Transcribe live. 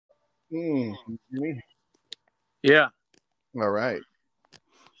Me? Yeah, All right.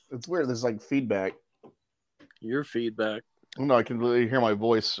 It's weird. There's like feedback. your feedback. No, I can really hear my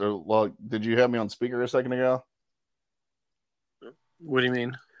voice. Well, did you have me on speaker a second ago? What do you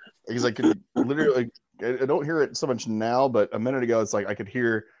mean? Because I could literally, I don't hear it so much now, but a minute ago, it's like I could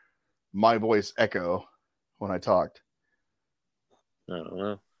hear my voice echo when I talked. I don't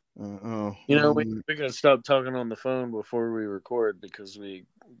know. Oh, We gotta stop talking on the phone before we record because we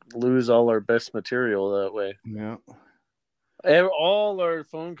lose all our best material that way. yeah, All our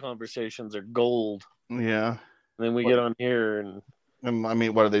phone conversations are gold. yeah. And then we What, get on here and I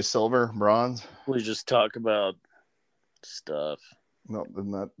mean, what are they? Silver, bronze? we just talk about stuff. No,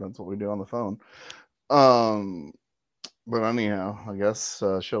 then that's what we do on the phone. Um, but anyhow, I guess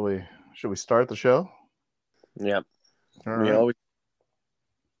shall we start the show? Yep. All We right. always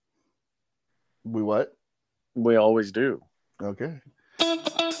We what? we always do. Okay.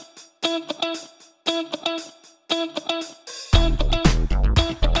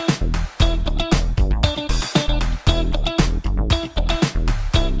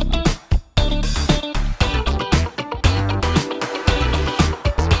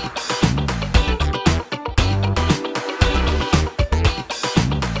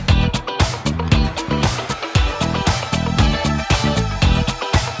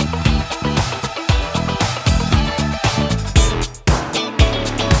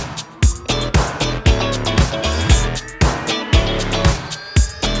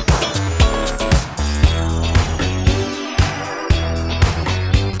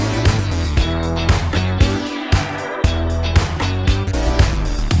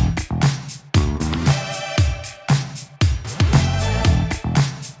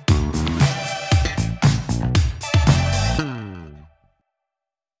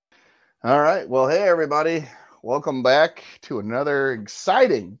 All right. Well, hey everybody. Welcome back to another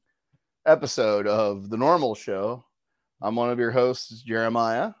exciting episode of The Normal Show. I'm one of your hosts,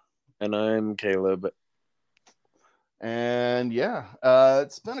 Jeremiah. And I'm Caleb. And yeah,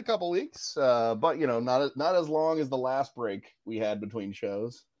 it's been a couple weeks, but not as long as the last break we had between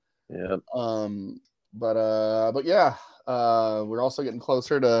shows. Yep. But yeah, we're also getting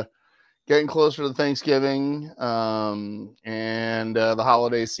closer to Thanksgiving, and the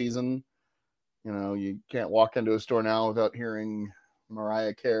holiday season. You know, you can't walk into a store now without hearing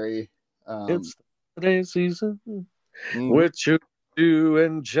Mariah Carey. It's the holiday season. Mm, What you do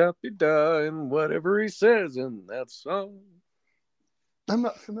and Choppy die and whatever he says in that song. I'm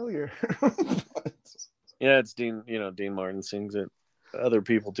not familiar. Yeah, it's Dean. Dean Martin sings it. Other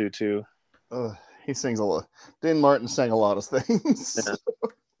people do too. He sings a lot. Dean Martin sang a lot of things.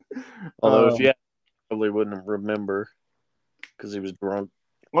 Yeah. Although if you probably wouldn't remember because he was drunk.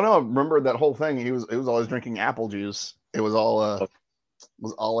 Well, no, I remember that whole thing. He was always drinking apple juice. It was all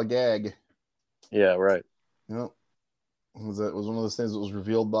a gag. Yeah, right. Yep. It was one of those things that was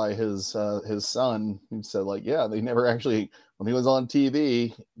revealed by his son. He said, like, yeah, they never actually, when he was on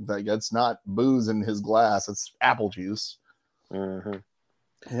TV, like, that's not booze in his glass, it's apple juice. Mm-hmm.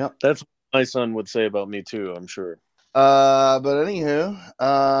 Yep. That's what my son would say about me too, I'm sure. But anywho,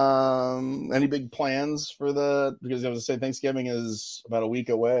 any big plans because I was to say Thanksgiving is about a week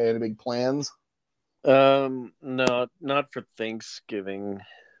away. Any big plans? No, not for Thanksgiving.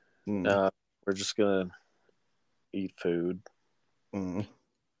 We're just gonna eat food,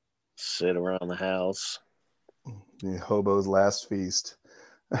 sit around the house. The hobo's last feast.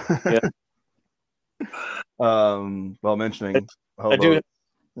 Yeah. Well, mentioning I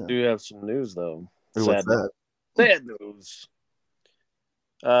do have some news though. What's that? Sad news.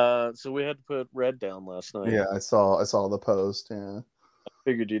 So we had to put Red down last night. Yeah, I saw the post. Yeah, I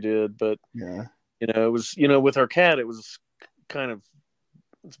figured you did, but yeah, it was with our cat. It was kind of.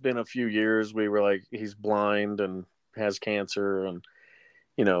 It's been a few years. We were like, he's blind and has cancer, and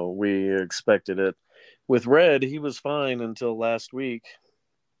we expected it. With Red, he was fine until last week,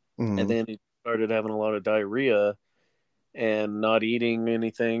 and then he started having a lot of diarrhea and not eating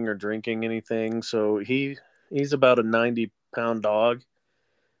anything or drinking anything. So he's about a 90-pound dog.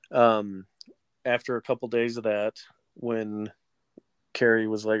 After a couple days of that, when Carrie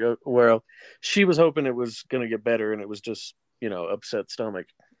was like, oh, well, she was hoping it was going to get better, and it was just upset stomach.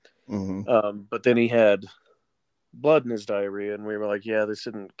 But then he had blood in his diarrhea, and we were like, yeah, this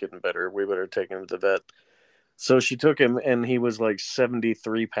isn't getting better. We better take him to the vet. So she took him, and he was like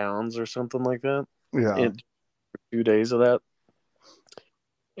 73 pounds or something like that. Yeah. In 2 days of that.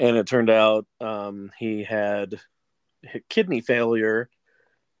 And it turned out he had kidney failure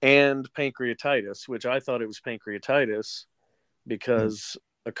and pancreatitis, which I thought it was pancreatitis because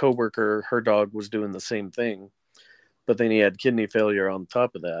a coworker, her dog was doing the same thing. But then he had kidney failure on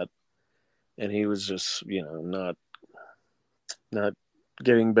top of that. and he was just, not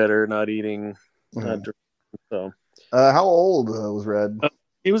getting better, not eating, not drinking. So, how old was Red?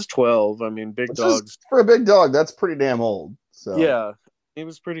 He was 12. I mean, big dogs. For a big dog, that's pretty damn old. So yeah, he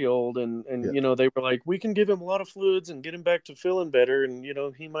was pretty old, and they were like, we can give him a lot of fluids and get him back to feeling better, and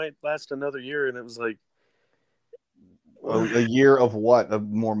he might last another year. And it was like, a year of what? Of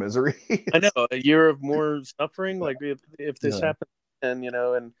more misery? I know, a year of more suffering. Like if this happened,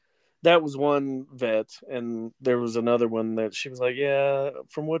 and that was one vet, and there was another one that she was like, yeah,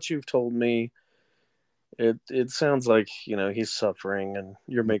 from what you've told me, it sounds like he's suffering, and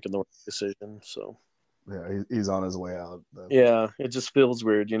you're making the right decision. So yeah, he's on his way out. Yeah, it just feels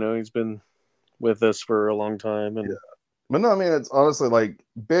weird. He's been with us for a long time, and but no, I mean, it's honestly like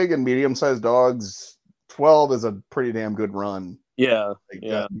big and medium sized dogs. 12 is a pretty damn good run. Yeah, like,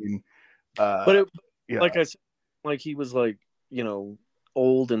 yeah. I mean, but like I said, like he was like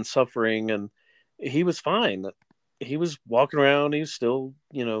old and suffering, and he was fine. He was walking around. He was still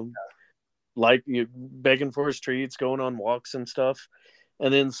like begging for his treats, going on walks and stuff.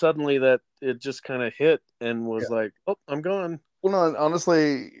 And then suddenly that it just kind of hit and was like, oh, I'm gone. Well, no,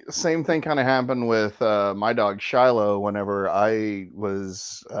 honestly, same thing kind of happened with my dog Shiloh. Whenever I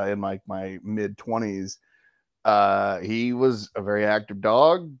was in my mid 20s, he was a very active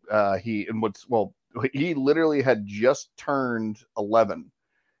dog. He literally had just turned 11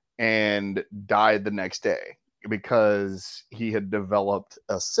 and died the next day because he had developed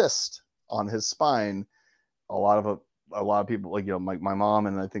a cyst on his spine. A lot of people, like my mom,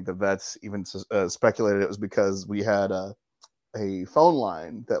 and I think the vets even speculated it was because we had a phone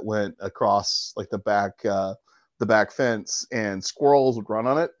line that went across like the back fence, and squirrels would run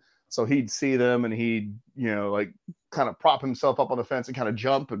on it. So he'd see them, and he'd like kind of prop himself up on the fence and kind of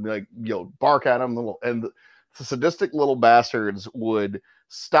jump and like bark at them. And the sadistic little bastards would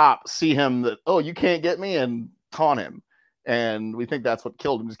stop, see him, that, oh, you can't get me, and taunt him. And we think that's what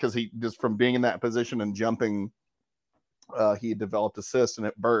killed him, because he just, from being in that position and jumping, he developed a cyst and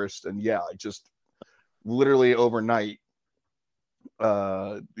it burst. And just literally overnight,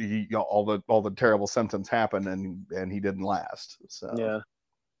 all the terrible symptoms happened, and he didn't last. So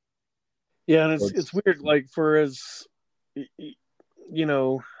and it's weird, like, for as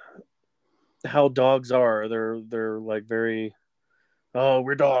how dogs are, they're like very, oh,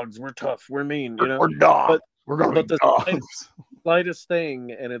 we're dogs, we're tough, we're mean, we're dogs, but the slightest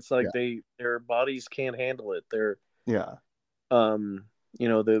thing, and it's like their bodies can't handle it. They're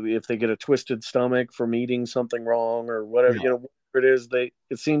if they get a twisted stomach from eating something wrong or whatever, whatever it is,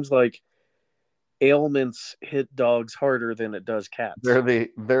 it seems like ailments hit dogs harder than it does cats.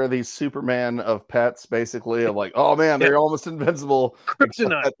 They're the Superman of pets, basically, of like, oh man, they're almost invincible. Except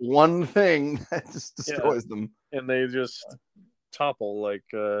that one thing that just destroys them, and they just topple like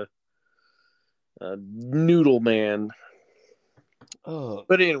Noodle Man. Oh,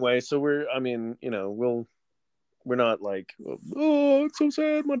 but anyway, so we're not like, oh, it's so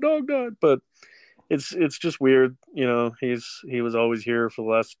sad, my dog died, but it's just weird. He was always here for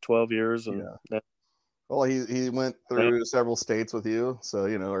the last 12 years, and well, he went through several states with you, so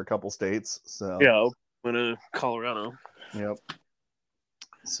or a couple states. So went to Colorado. Yep.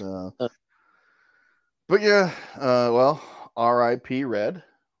 So, but well, R.I.P. Red.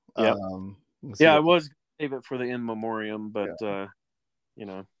 Yeah. I was gonna save it for the in memoriam, but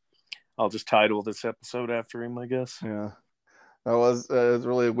I'll just title this episode after him, I guess. Yeah. It was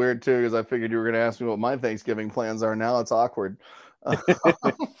really weird too, because I figured you were going to ask me what my Thanksgiving plans are. Now it's awkward.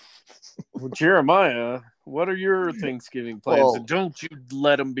 Well, Jeremiah, what are your Thanksgiving plans? Well, and don't you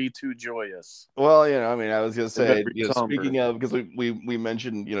let them be too joyous. Well, I mean, I was going to say, speaking of, because we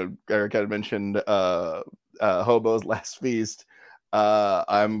mentioned, Eric had mentioned Hobo's Last Feast.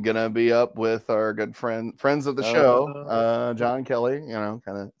 I'm gonna be up with our good friends of the show, John and Kelly. Kind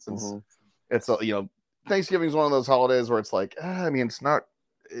of, since it's Thanksgiving is one of those holidays where it's like, I mean, it's not,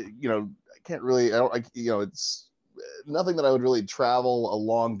 I can't really, it's nothing that I would really travel a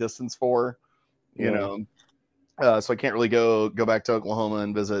long distance for, so I can't really go back to Oklahoma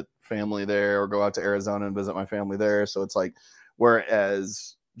and visit family there, or go out to Arizona and visit my family there. So it's like,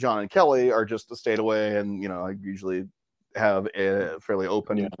 whereas John and Kelly are just a state away, and I usually have a fairly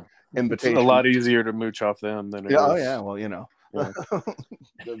open invitation. It's a lot easier to mooch off them than it is. Oh yeah, well,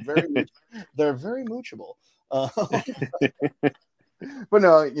 they're very moochable. But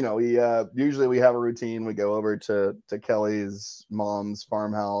no, we usually have a routine. We go over to Kelly's mom's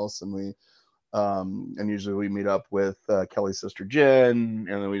farmhouse, and we and usually we meet up with Kelly's sister Jen,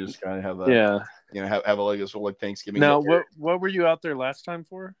 and then we just kind of have a have a like this Thanksgiving. Now, what were you out there last time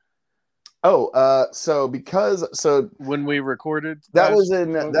for? So when we recorded that was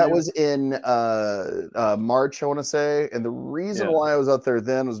last in audio? March, I want to say, and the reason Yeah. why I was out there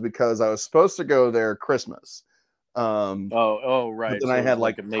then was because I was supposed to go there Christmas. Um, Oh, but right. then I So it had was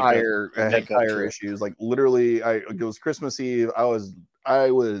like like a I had makeup tire trip. issues. Like literally, it was Christmas Eve. I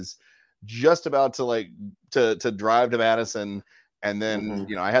was just about to to drive to Madison, and then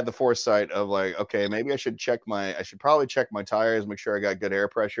Hmm. I had the foresight of like, okay, maybe I should probably check my tires, make sure I got good air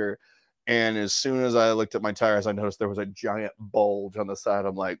pressure. And as soon as I looked at my tires, I noticed there was a giant bulge on the side.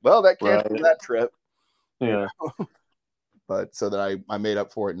 I'm like, well, that canceled Right. that trip, you Yeah. know. But so that I made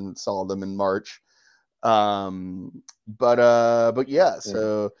up for it and saw them in March. But yeah, Yeah.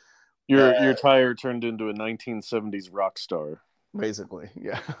 so Your tire turned into a 1970s rock star. basically,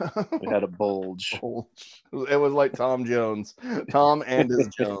 yeah. It had a bulge. It was like Tom Jones, Tom and his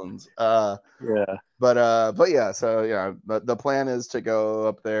Jones. Yeah. But yeah, so yeah, the plan is to go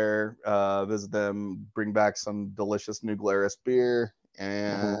up there, visit them, bring back some delicious New Glarus beer, Hmm.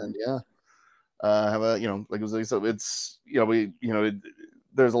 and yeah, have a like it was so it's we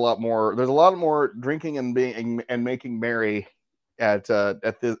there's a lot more drinking and being and making merry at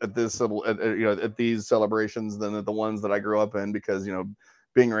these celebrations than at the ones that I grew up in, because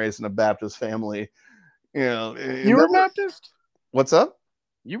being raised in a Baptist family, it You were never. Baptist? What's up?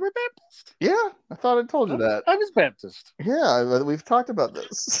 You were Baptist? Yeah, I thought I told you that. I was Baptist. Yeah, we've talked about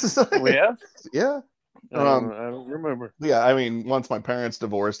this. We have? Yeah. I don't remember. Yeah, I mean, once my parents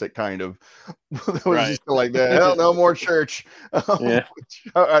divorced, it kind of it was Right. just like the hell, no more church. Yeah.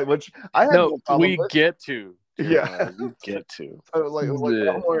 Which I had No, no problem we with. get to, Yeah, Jeremiah. We get to. it was like no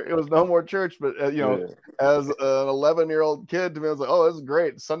Yeah. more. It was no more church. But Yeah. as an 11-year-old kid, to me, I was like, oh, this is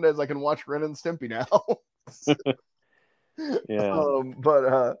great. Sundays I can watch Ren and Stimpy now. Yeah. But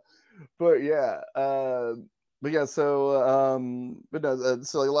yeah, but yeah. So but no,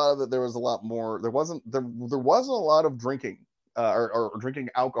 so like a lot of it, there was a lot more. There wasn't a lot of drinking, or drinking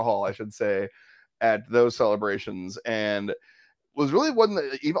alcohol, I should say, at those celebrations, and was really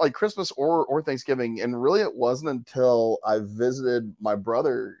wasn't even like Christmas or Thanksgiving, and really it wasn't until I visited my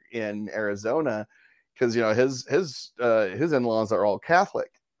brother in Arizona, because his in-laws are all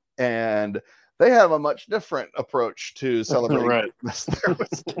Catholic, and they have a much different approach to celebrating Right.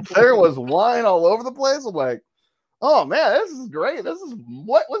 Christmas. There was wine all over the place. I'm like, oh man, this is great. This is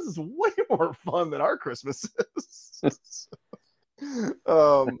way more fun than our Christmas is.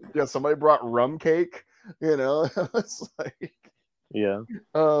 Yeah, somebody brought rum cake. It's like, Yeah.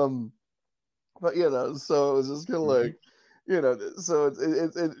 um, but so it was just kind of like, so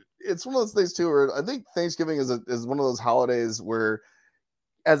it's one of those things too, where I think Thanksgiving is one of those holidays where,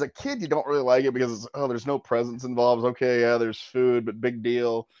 as a kid, you don't really like it because there's no presents involved. Okay, yeah, there's food, but big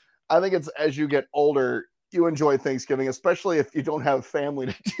deal. I think it's as you get older, you enjoy Thanksgiving, especially if you don't have family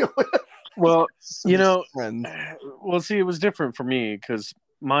to deal with. Well, So you just know, friends. well, see, it was different for me because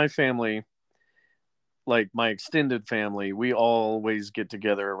my family, like my extended family, we always get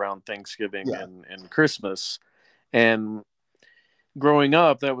together around Thanksgiving Yeah, and Christmas. And growing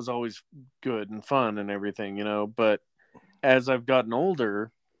up, that was always good and fun and everything, But as I've gotten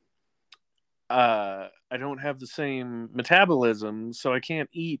older, I don't have the same metabolism, so I can't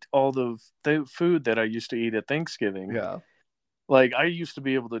eat all the food that I used to eat at Thanksgiving. yeah. Like I used to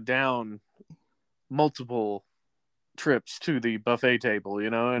be able to down multiple trips to the buffet table,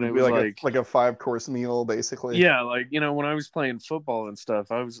 and it It'd be was like a like, 5-course meal, basically. yeah, like when I was playing football and stuff,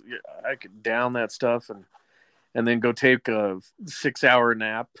 I could down that stuff and then go take a 6-hour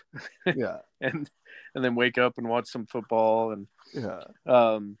nap, Yeah, and and then wake up and watch some football and yeah,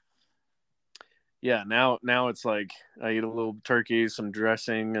 um yeah, now it's like I eat a little turkey, some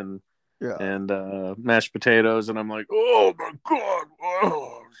dressing, yeah. and mashed potatoes, and I'm like, oh my god,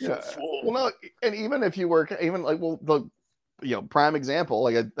 oh, so Yeah. full. Well, no, and even if you work, even like, well, the prime example,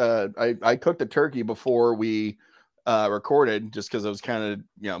 like I cooked a turkey before we recorded, just because it was kind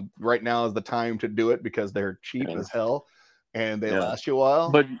of right now is the time to do it because they're cheap Yeah, as hell and they yeah. last you a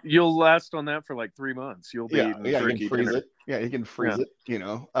while. But you'll last on that for like 3 months. You'll be Yeah, eating yeah, you can turkey freeze dinner. it. Yeah, you can freeze Yeah.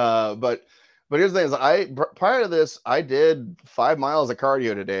 it. But here's the thing: is prior to this, I did 5 miles of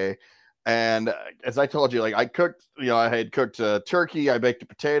cardio today, and as I told you, like I cooked, I had cooked turkey, I baked a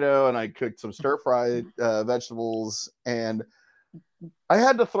potato, and I cooked some stir fried vegetables, and I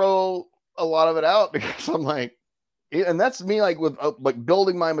had to throw a lot of it out because I'm like, and that's me like with like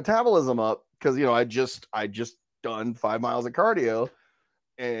building my metabolism up, because I just done 5 miles of cardio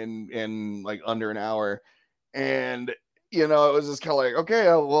in like under an hour, and it was just kind of like, okay,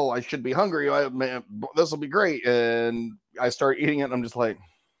 well, I should be hungry. Man, this will be great, and I start eating it, and I'm just like,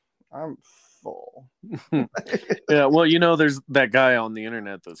 I'm full. Yeah, well, there's that guy on the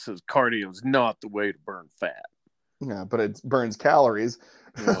internet that says cardio is not the way to burn fat. Yeah, but it burns calories.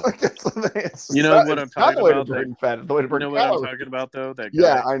 Yeah. That's the thing. What I'm It's not talking the way to about? burn fat. It's the way to You burn know what I'm calories. talking about, though? That guy.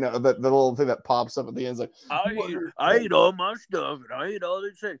 Yeah, I know. That the little thing that pops up at the end is like, I eat all my stuff and I eat all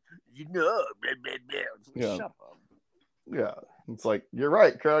this shit. Blah, blah, blah. Yeah. Shut up. Yeah. It's like, you're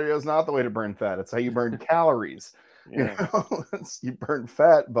right. Cardio is not the way to burn fat. It's how you burn calories. Yeah. You burn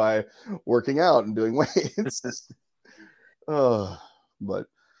fat by working out and doing weights. But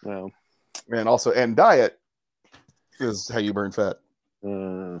Well, and also diet is how you burn fat.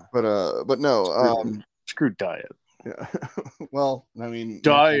 But no. Screw diet. Yeah. Well, I mean,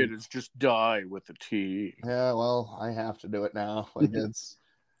 diet is just die with a T. Yeah. Well, I have to do it now. Like it's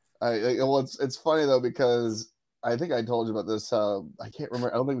funny though, because I think I told you about this. I can't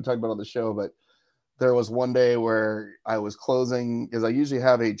remember. I don't think we talked about it on the show, but there was one day where I was closing, because I usually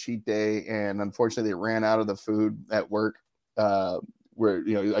have a cheat day, and unfortunately they ran out of the food at work. Where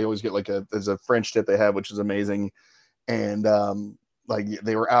I always get there's a French dip they have, which is amazing, and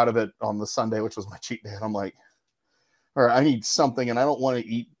they were out of it on the Sunday, which was my cheat day, and I'm like, all right, I need something, and I don't want to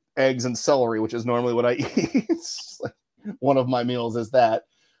eat eggs and celery, which is normally what I eat. One of my meals is that.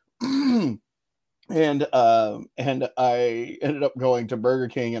 And I ended up going to Burger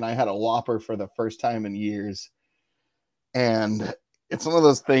King, and I had a Whopper for the first time in years. And it's one of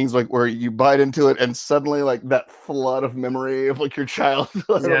those things where you bite into it, and suddenly that flood of memory of your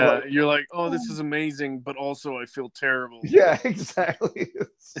childhood. Yeah, you're like, oh, this is amazing, but also I feel terrible. Yeah, exactly.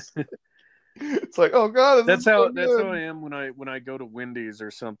 It's like, oh god, that's how I am when I go to Wendy's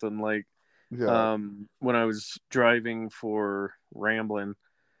or something. Yeah. When I was driving for Ramblin',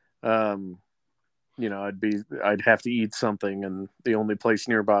 I'd have to eat something, and the only place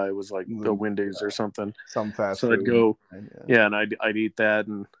nearby was the Wendy's or something. Some fast food. So I'd go, and I'd eat that,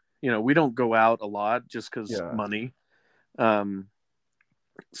 and we don't go out a lot just because money.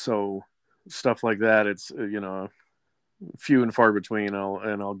 So stuff like that, it's few and far between.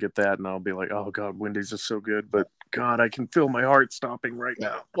 I'll get that, and I'll be like, oh god, Wendy's is so good, but god, I can feel my heart stopping right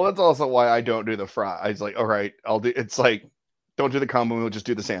now. Well, that's also why I don't do the fries. All right, I'll do. It's don't do the combo meal, just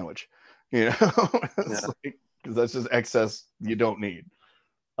do the sandwich. Because that's just excess you don't need.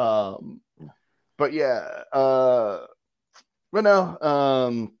 But yeah, but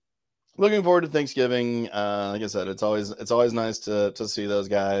no. Looking forward to Thanksgiving. Like I said, it's always nice to see those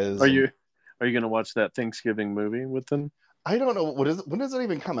guys. Are you going to watch that Thanksgiving movie with them? I don't know when does it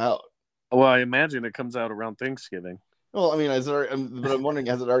even come out? Well, I imagine it comes out around Thanksgiving. Well, I mean, but I'm wondering,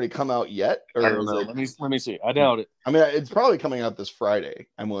 has it already come out yet? Or I don't know. Let me see. I doubt it. I mean, it's probably coming out this Friday.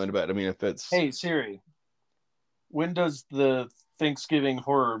 I'm willing to bet. I mean, if it's Hey Siri, when does the Thanksgiving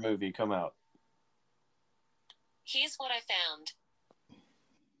horror movie come out? Here's what I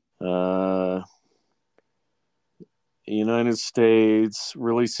found. United States,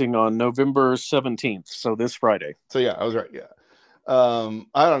 releasing on November 17th, so this Friday. So yeah, I was right. Yeah.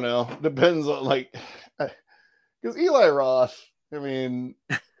 I don't know. Depends on because Eli Roth, I mean,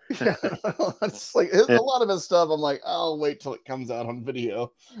 it's a lot of his stuff. I'm like, I'll wait till it comes out on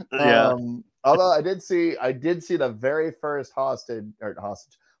video. Yeah. Although I did see the very first Hostel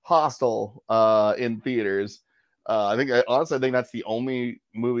in theaters. I think that's the only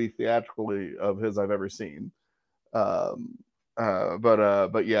movie theatrically of his I've ever seen. But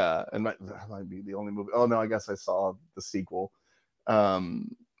yeah, and that might be the only movie. Oh no, I guess I saw the sequel.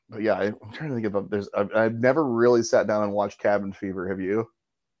 But yeah, I'm trying to think of I've never really sat down and watched Cabin Fever. Have you?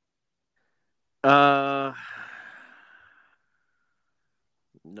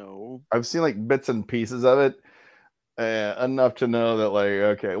 No. I've seen bits and pieces of it, enough to know that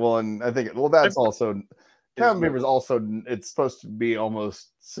okay, well, and I think that's also Cabin Fever is also, it's supposed to be almost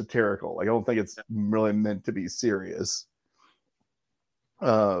satirical. I don't think it's really meant to be serious.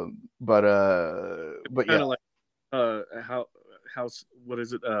 But yeah, house. What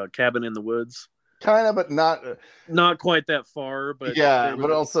is it? Cabin in the Woods. Kind of, but not quite that far. But yeah, but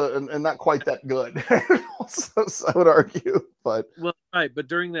also and not quite that good. Also, so I would argue, but right. But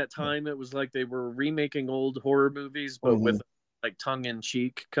during that time, it was like they were remaking old horror movies, but with tongue in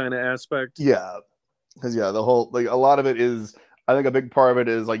cheek kind of aspect. Yeah, because the whole a lot of it is. I think a big part of it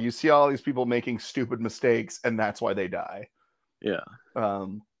is you see all these people making stupid mistakes, and that's why they die. Yeah.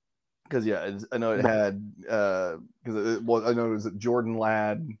 Because I know it had I know it was Jordan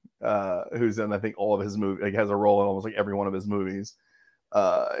Ladd, who's in I think all of his movies, has a role in almost every one of his movies,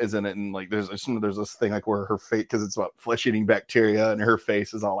 is in it, and there's this thing where her face, because it's about flesh eating bacteria, and her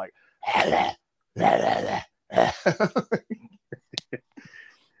face is all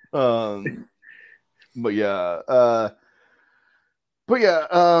but yeah, But yeah,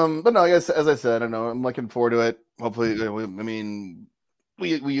 but no, I guess as I said, I know I'm looking forward to it. Hopefully, I mean,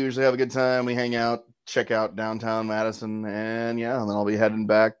 we usually have a good time. We hang out, check out downtown Madison, and yeah, and then I'll be heading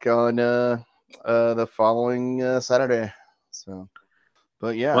back on the following Saturday. So,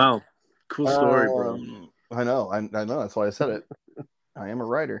 but yeah, Wow, cool story, bro. I know, I know. That's why I said it. I am a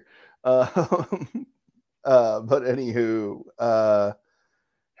writer. But anywho, I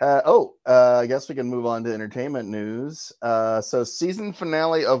guess we can move on to entertainment news. So season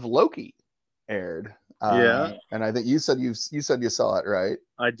finale of Loki aired. Yeah, And I think you said you saw it, right?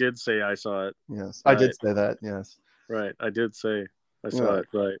 I did say I saw it. Yes, I Right, did say that. Yes. right. I did say I saw Yeah. it.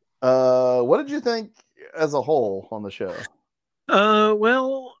 Right. What did you think as a whole on the show?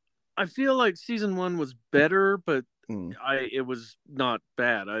 Well, I feel like season one was better, but Hmm. it was not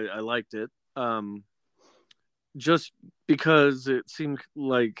bad. I liked it. Just because it seemed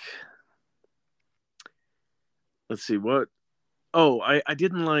like, let's see what. Oh, I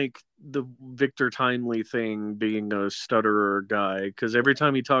didn't like the Victor Timely thing being a stutterer guy, because every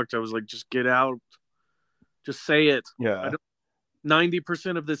time he talked, I was like, just get out, just say it. I Yeah. don't.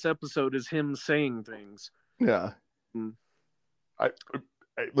 90% of this episode is him saying things. Yeah. Mm. I,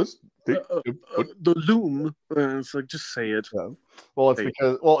 let's The loom. It's like, just say it. Yeah. Well,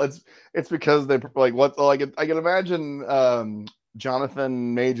 it's because they like what like I can imagine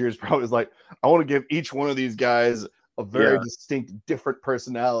Jonathan Majors probably was like, I want to give each one of these guys a very Yeah, distinct different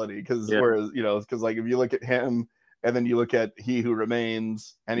personality because yeah, whereas because like if you look at him and then you look at He Who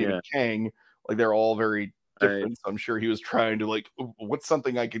Remains and even yeah. Kang, like they're all very I, different. So I'm sure he was trying to like, what's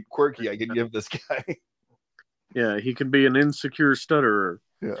something I could quirky I could give this guy. yeah, he can be an insecure stutterer.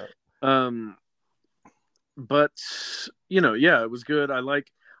 Yeah. Um, but yeah, it was good. I like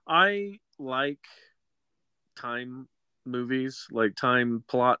time movies, like time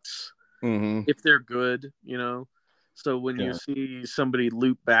plots, Mm-hmm. if they're good. So when you Yeah. see somebody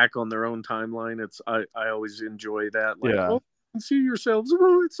loop back on their own timeline, I always enjoy that. Like, Yeah. oh, you can see yourselves.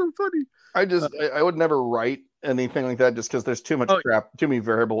 Oh, it's so funny. I would never write anything like that just because there's too much Oh, crap, too many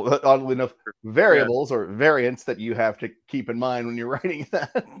variables. Oddly enough, yeah, variables or variants that you have to keep in mind when you're writing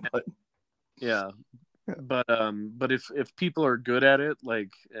that. But yeah. But if people are good at it,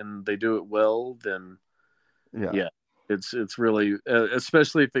 like, and they do it well, then yeah, yeah, it's really,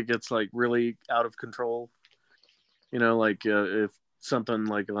 especially if it gets like really out of control. Like, if something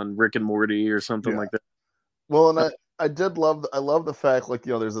like on Rick and Morty or something yeah. like that. Well, and Uh, I love the fact like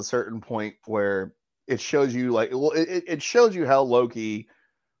there's a certain point where it shows you like it shows you how Loki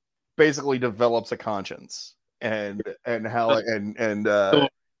basically develops a conscience and how so,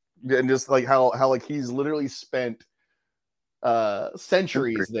 and just like how like he's literally spent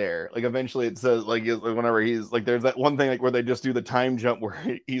centuries there. Like eventually it says like whenever he's like there's that one thing like where they just do the time jump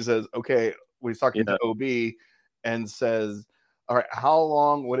where he says okay when he's talking to yeah, OB and says all right how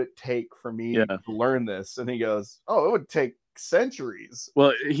long would it take for me yeah. to learn this and he goes oh it would take centuries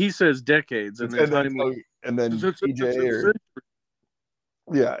Well, he says decades, and then and then time. and then TJ or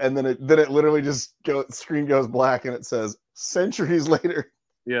yeah and then it literally just screen goes black and it says centuries later.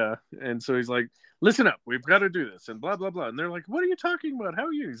 Yeah, and so he's like, "Listen up, we've got to do this," and blah blah blah. And they're like, "What are you talking about? How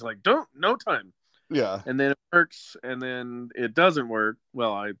are you?" He's like, "Don't, no time." Yeah. And then it works, and then it doesn't work.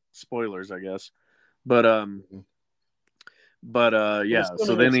 Well, spoilers, I guess. But I'm yeah. So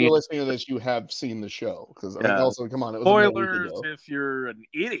assuming then if you're he, listening to this, you have seen the show because I mean, yeah. also come on, it was only a week Spoilers ago. if you're an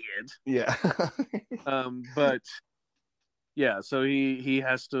idiot. Yeah, But yeah, so he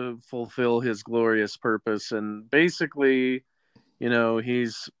has to fulfill his glorious purpose, and basically,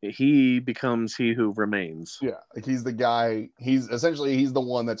 he becomes He Who Remains. yeah. Like he's the guy. He's essentially he's the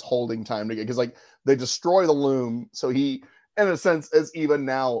one that's holding time together because like they destroy the loom, so he, in a sense, is even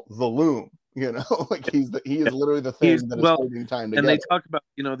now the loom. Like he is literally the He's thing that is well, holding time and they together. talk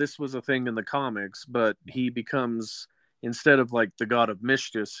about, this was a thing in the comics, but he becomes, instead of like the god of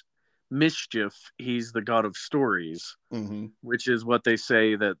mischief, he's the god of stories, Mm-hmm. which is what they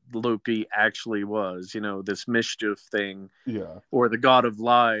say that Loki actually was. This mischief thing, Yeah. or the god of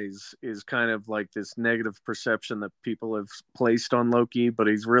lies, is kind of like this negative perception that people have placed on Loki, but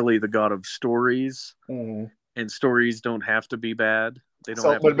he's really the god of stories, Mm-hmm. and stories don't have to be bad. They don't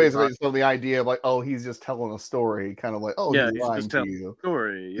So, have to but be basically, so the idea of like, oh, he's just telling a story, kind of like, oh, Yeah, he's he's lying just to telling you. a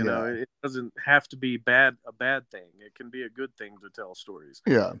story. Yeah. It doesn't have to be a bad thing. It can be a good thing to tell stories.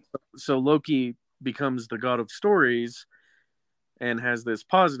 Yeah. So Loki becomes the god of stories and has this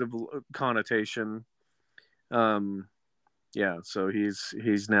positive connotation. Yeah, so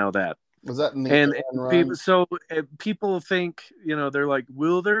he's now that. Was that in the And Aaron run? people think, they're like,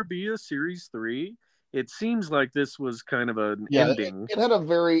 will there be a series 3? It seems like this was kind of an Yeah, ending. it had a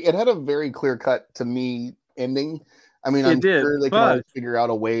very clear cut to me ending. I mean, It I'm did, sure they can always but figure out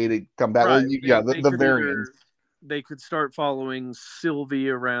a way to come back. Well, right, yeah, they the could variants. either they could start following Sylvie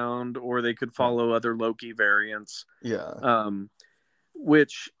around, or they could Yeah. follow other Loki variants. Yeah.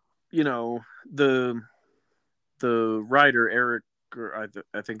 Which, you know, the writer Eric, or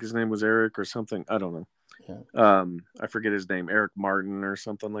I think his name was Eric or something. I don't know. Yeah. I forget his name, Eric Martin or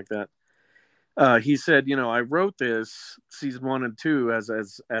something like that. He said, you know, I wrote this season 1 and 2 as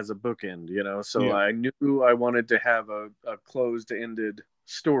a bookend, you know, so Yeah. I knew I wanted to have a closed ended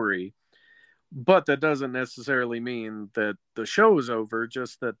story, but that doesn't necessarily mean that the show is over,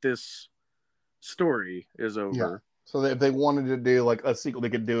 just that this story is Yeah. over. So if they wanted to do like a sequel, they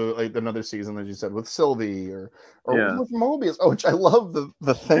could do like another season, as you said, with Sylvie or Yeah. with Mobius. Oh, which I love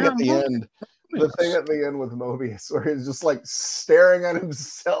the thing Yeah, at the end. The thing at the end with Mobius, where he's just like staring at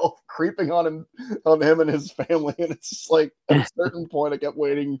himself, creeping on him and his family, and it's just like at a certain point, I kept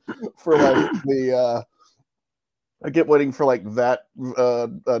waiting for like that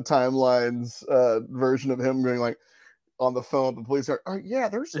timeline's version of him going like on the phone. The police are, oh yeah,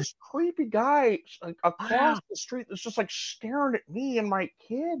 there's this creepy guy across the street that's just like staring at me and my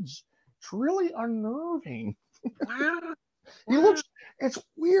kids. It's really unnerving. It's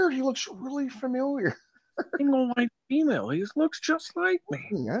weird. He looks really familiar. Single white female. He looks just like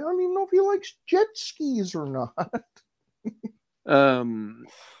me. I don't even know if he likes jet skis or not.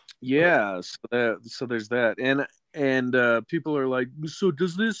 Yeah. So there's that, and people are like, so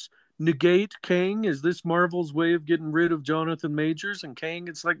does this negate Kang? Is this Marvel's way of getting rid of Jonathan Majors and Kang?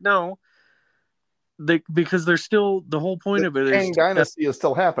 It's like, no. Because they're still, the whole point of it is Kang Dynasty is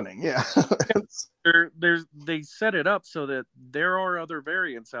still happening. Yeah. They set it up so that there are other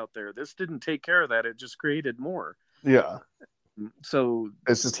variants out there. This didn't take care of that. It just created more. Yeah. So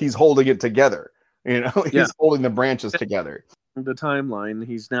it's just he's holding it together. You know, he's holding the branches together. The timeline,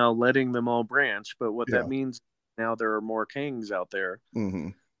 he's now letting them all branch. But what that means now, there are more Kangs out there. Mm-hmm.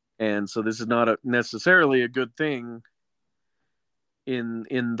 And so this is not necessarily a good thing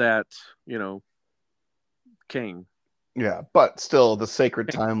in that, you know, Kang. Yeah, but still, the sacred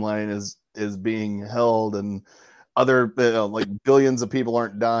timeline is being held, and other like billions of people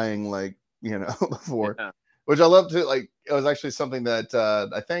aren't dying like before, which I love to like. It was actually something that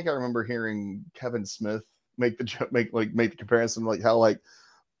I think I remember hearing Kevin Smith make the comparison, like how like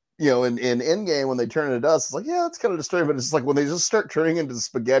in Endgame when they turn into dust, it's like it's kind of disturbing, but it's like when they just start turning into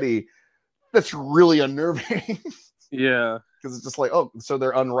spaghetti, that's really unnerving. Yeah, because it's just like, oh, so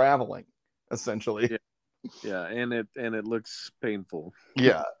they're unraveling essentially. Yeah, and it looks painful.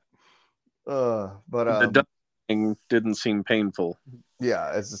 Yeah. But the dying didn't seem painful.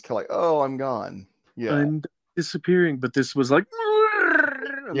 Yeah, it's just kind of like, oh, I'm gone. Yeah, I'm disappearing. But this was like,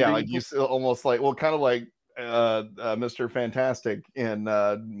 like you almost like, well, kind of like Mr. Fantastic in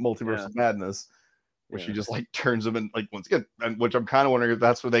Multiverse of Madness, where she just like turns him in, like, once again, which I'm kind of wondering if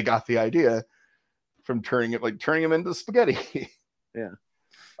that's where they got the idea from turning him into spaghetti.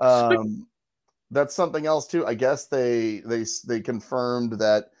 That's something else too. I guess they confirmed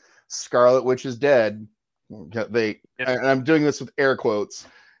that Scarlet Witch is dead. And I'm doing this with air quotes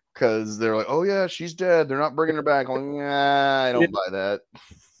because they're like, oh yeah, she's dead. They're not bringing her back. I'm like, nah, I don't buy that.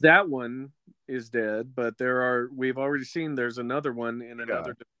 That one is dead, but we've already seen there's another one in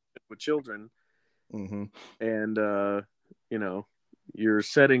another with children. Mm-hmm. And you're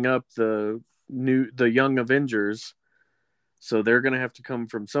setting up the young Avengers, so they're gonna have to come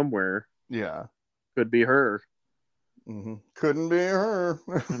from somewhere. Yeah. Could be her. Mm-hmm. Couldn't be her.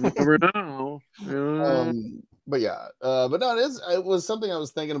 You never know. But no, it was something I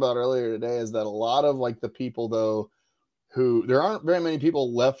was thinking about earlier today, is that a lot of like the people though, who there aren't very many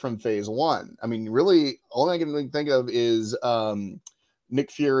people left from Phase 1. I mean, really, only I can think of is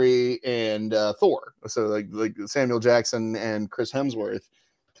Nick Fury and Thor. So like Samuel Jackson and Chris Hemsworth,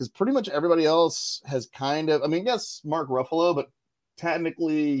 because pretty much everybody else has kind of. I mean, yes, Mark Ruffalo, but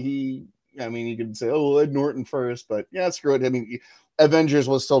technically you could say, oh, Ed Norton first, but yeah, screw it. I mean, Avengers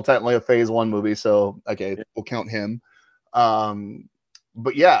was still technically a Phase 1 movie, so okay, we'll count him.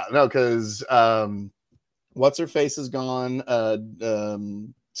 But yeah, no, because what's her face is gone.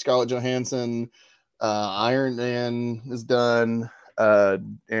 Scarlett Johansson, Iron Man is done,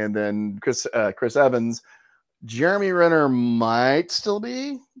 and then Chris Evans. Jeremy Renner might still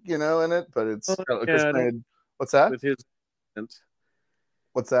be, in it, but it's what's that? With his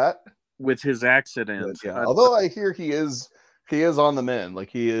what's that? With his accident. But, yeah. Although I hear he is on the mend. Like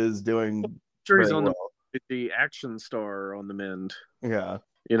he is doing. I'm sure he's on the action star on the mend. Yeah.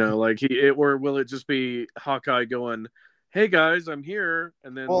 Like or will it just be Hawkeye going, "Hey guys, I'm here,"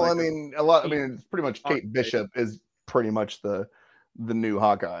 and then? Well, it's pretty much Kate Bishop is pretty much the the new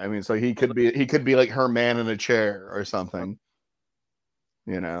Hawkeye. I mean, so he could be like her man in a chair or something,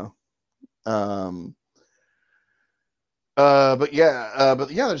 you know. But yeah,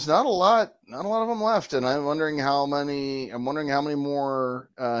 there's not a lot of them left, and I'm wondering how many more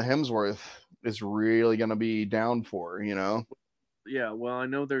Hemsworth is really going to be down for, you know. Yeah, well, I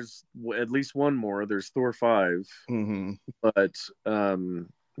know there's at least one more. There's Thor 5, but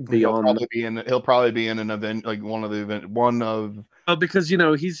beyond he'll probably be in an event, like one of because you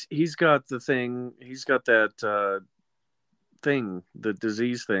know he's got the thing, he's got that thing, the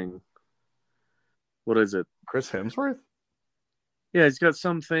disease thing. What is it? Chris Hemsworth? Yeah, he's got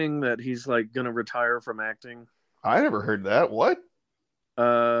something that he's like gonna retire from acting. I never heard that. What?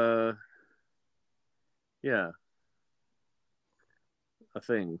 Yeah, a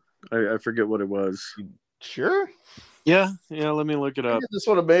thing. I forget what it was. Sure. Yeah. Let me look it up. This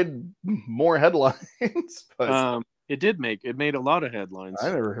would have made more headlines, but it made a lot of headlines.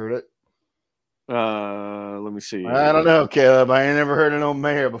 I never heard it. Let me see. I don't know, Caleb. I ain't never heard of no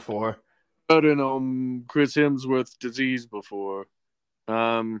mayor before. I don't know Chris Hemsworth disease before.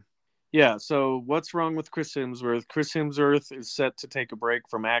 Yeah, so what's wrong with Chris Hemsworth? Chris Hemsworth is set to take a break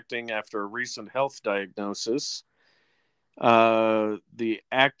from acting after a recent health diagnosis. The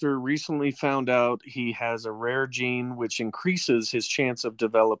actor recently found out he has a rare gene which increases his chance of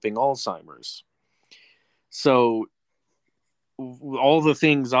developing Alzheimer's. So all the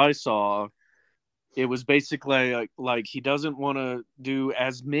things I saw, it was basically like he doesn't want to do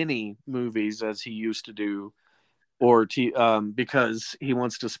as many movies as he used to do, or because he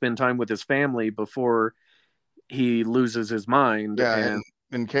wants to spend time with his family before he loses his mind. Yeah,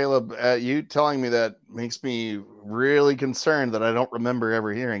 and Caleb, you telling me that makes me really concerned that I don't remember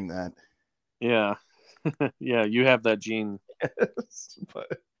ever hearing that. Yeah. Yeah, you have that gene. Yes, but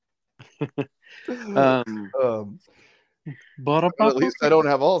but at least I don't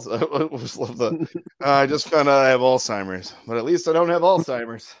have Alzheimer's. I just found out I have Alzheimer's, but at least I don't have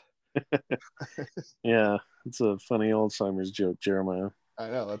Alzheimer's. Yeah, it's a funny Alzheimer's joke, Jeremiah. I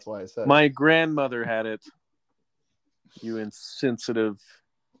know, that's why I said my grandmother had it. You insensitive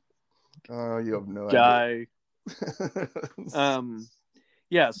you have no guy. idea.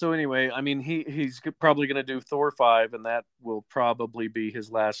 Yeah, so anyway, I mean he's probably going to do Thor 5, and that will probably be his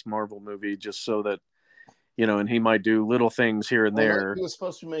last Marvel movie, just so that, you know, and he might do little things here and there. He was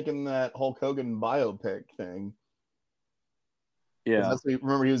supposed to be making that Hulk Hogan biopic thing. Yeah,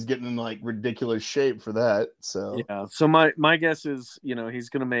 remember he was getting in like ridiculous shape for that. So yeah, so my guess is, you know, he's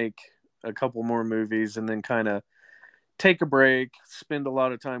going to make a couple more movies and then kind of take a break, spend a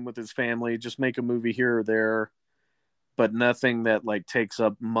lot of time with his family, just make a movie here or there, but nothing that like takes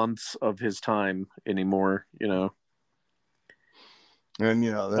up months of his time anymore, you know. And,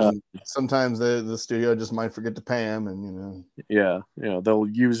 you know, then sometimes the studio just might forget to pay him, and, you know. Yeah, you know, they'll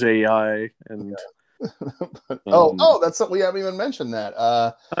use AI and but, that's something we haven't even mentioned that.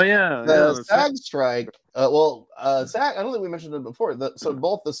 The SAG strike. SAG, I don't think we mentioned it before. So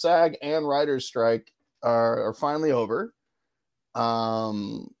both the SAG and writers' strike are finally over. I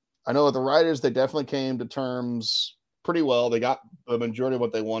know with the writers, they definitely came to terms pretty well. They got the majority of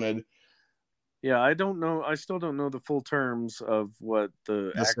what they wanted. Yeah, I don't know. I still don't know the full terms of what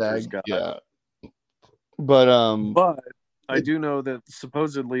the actors got. Yeah, but I do know that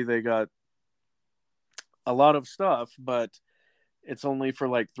supposedly they got a lot of stuff, but it's only for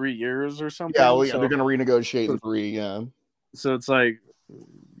like 3 years or something. Yeah, they're going to renegotiate in 3. Yeah, so it's like,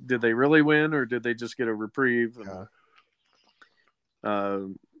 did they really win, or did they just get a reprieve? Yeah.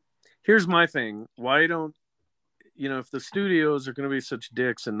 Here's my thing: why don't, you know, if the studios are going to be such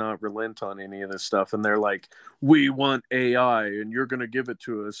dicks and not relent on any of this stuff, and they're like, we want AI and you're going to give it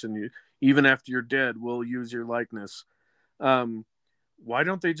to us, and even after you're dead, we'll use your likeness. Why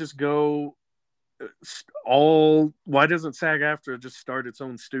don't they just go why doesn't SAG-AFTRA just start its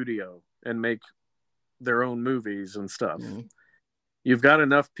own studio and make their own movies and stuff? Mm-hmm. You've got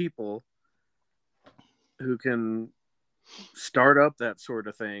enough people who can start up that sort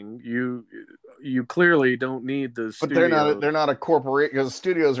of thing. You clearly don't need the studio. But they're not a corporation, because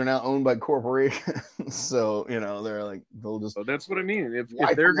studios are now owned by corporations. So, you know, they're like, they'll just. So that's what I mean. If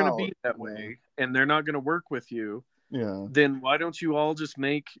they're going to be that way and they're not going to work with you, then why don't you all just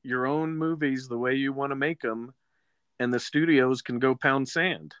make your own movies the way you want to make them, and the studios can go pound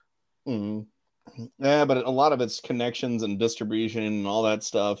sand? Mm-hmm. Yeah, but a lot of it's connections and distribution and all that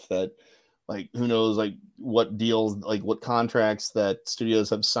stuff that, like, who knows, like, what deals, like, what contracts that studios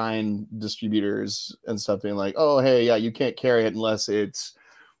have signed distributors and stuff, being like, oh, hey, yeah, you can't carry it unless it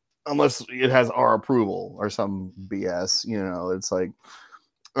has our approval or some BS, you know. It's like,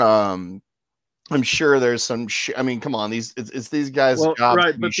 I'm sure there's some. I mean, come on, it's these guys' Well, jobs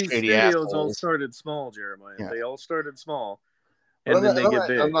right, to be but these shady studios all assholes. started small, Jeremiah. Yeah. They all started small, But and then they get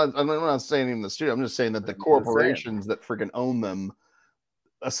big. I'm not saying even the studio. I'm just saying that the I'm just saying. corporations that freaking own them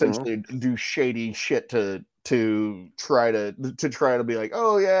Well, essentially do shady shit to try to be like,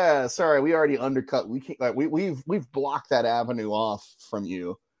 oh yeah, sorry, we already undercut. We can't like we've blocked that avenue off from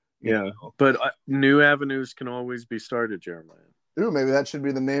you. You yeah, know? but new avenues can always be started, Jeremiah. Ooh, maybe that should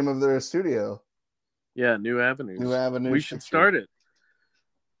be the name of their studio. Yeah, new avenues. New Avenue. We should Pictures. start it.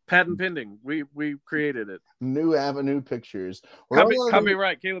 Patent pending. We created it. New Avenue Pictures.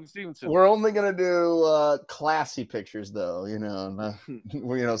 Copyright Caleb Stevenson. We're only gonna do classy pictures, though. You know,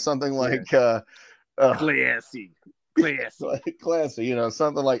 something like classy, classy. You know,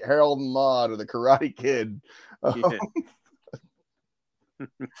 something like Harold and Maude or the Karate Kid. Yeah.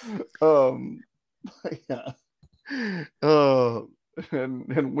 Yeah. Oh,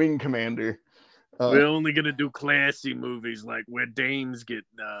 and Wing Commander. We're only gonna do classy movies like where dames get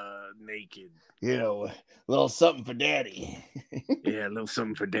naked. You know, a little something for daddy. Yeah, a little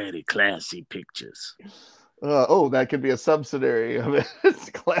something for daddy. Classy pictures. That could be a subsidiary of it. It's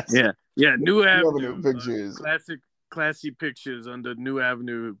classy. Yeah. New Avenue Pictures. Classy pictures under New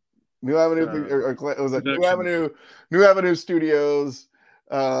Avenue. New Avenue, was it New Avenue Studios,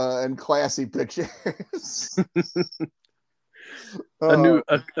 and Classy Pictures.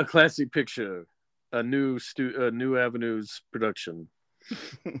 A classy picture. A new Avenue's production.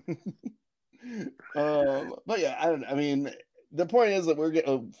 But yeah, I mean, the point is that we're going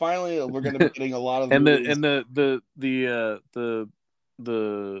to be getting a lot of and movies.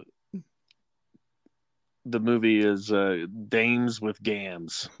 The movie is Dames with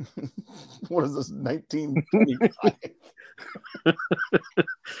Gams. What is this, 1925?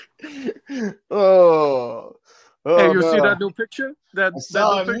 Hey, you see that new picture? I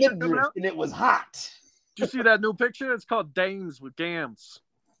saw a midriff and it was hot. Did you see that new picture? It's called Dames with Gams.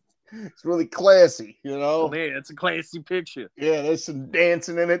 It's really classy, you know? Yeah, it's a classy picture. Yeah, there's some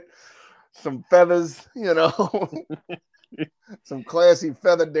dancing in it, some feathers, you know? Some classy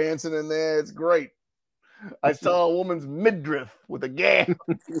feather dancing in there. It's great. I saw a woman's midriff with a gam.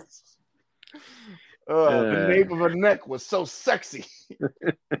 The nape of her neck was so sexy.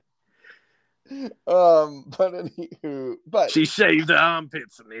 But she shaved the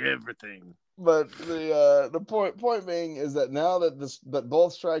armpits and everything. But the point being is that now that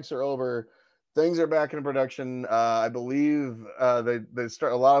both strikes are over, things are back in production. I believe they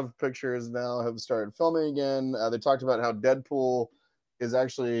start, a lot of pictures now have started filming again. They talked about how Deadpool is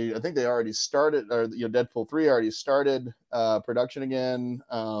actually, I think they already started, or Deadpool 3 already started production again.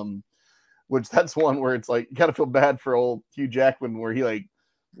 Which that's one where it's like you gotta feel bad for old Hugh Jackman, where he like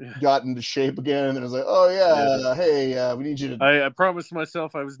got into shape again, and it was like, oh yeah, hey, we need you to. I promised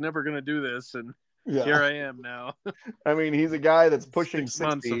myself I was never gonna do this, and here I am now. I mean, he's a guy that's pushing 6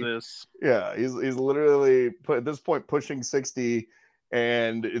 months 60. of this. Yeah, he's literally at this point pushing 60,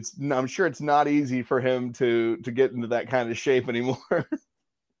 and I'm sure it's not easy for him to get into that kind of shape anymore.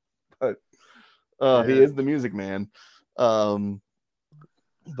 But he is the Music Man.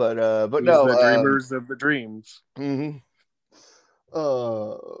 But he's no, the dreamers of the dreams. Mm-hmm.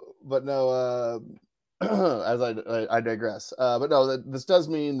 But no, as I digress. But no, this does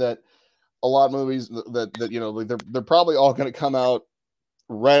mean that a lot of movies that like they're probably all going to come out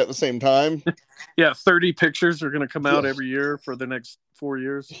right at the same time. Yeah, 30 pictures are going to come out every year for the next 4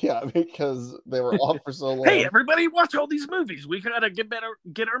 years. Yeah, because they were off for so long. Hey, everybody, watch all these movies. We gotta get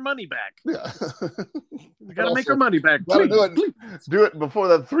our money back. Yeah, we gotta make our money back. Do it before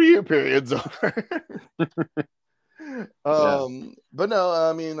the 3-year period's over. But no,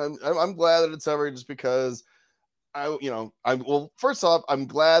 I mean, I'm glad that it's over, just because first off, I'm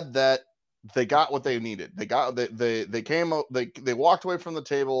glad that they got what they needed. They walked away from the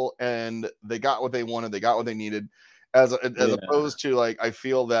table and they got what they wanted. They got what they needed, as opposed to, like, I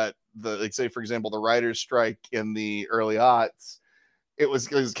feel that say, for example, the writers' strike in the early aughts, it was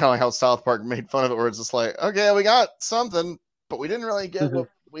kind of like how South Park made fun of it, where it's just like, okay, we got something, but we didn't really get what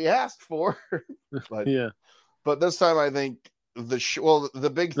we asked for. But this time, I think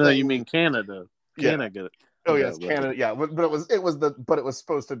the big thing. No, you mean Canada? Canada. Oh yes, Canada. Yeah, but it was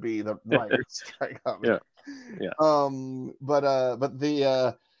supposed to be the writers' strike. Yeah. But I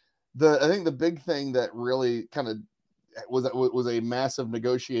think the big thing that really kind of was a massive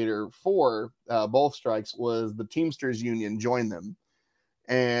negotiator for both strikes was the Teamsters Union joined them,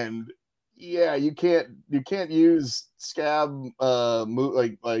 and you can't use scab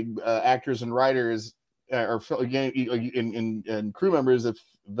actors and writers or and crew members if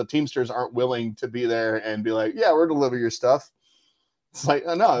the Teamsters aren't willing to be there and be like, yeah, we'll deliver your stuff. It's like,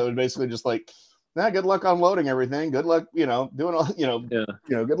 no, it would basically just like, Nah, good luck unloading everything. Good luck, doing all, Yeah.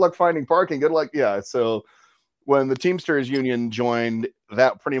 good luck finding parking. Good luck. Yeah. So when the Teamsters union joined,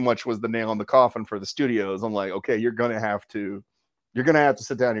 that pretty much was the nail in the coffin for the studios. I'm like, okay, you're going to have to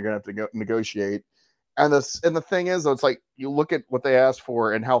sit down. You're going to have to go negotiate. And the thing is, though, it's like you look at what they asked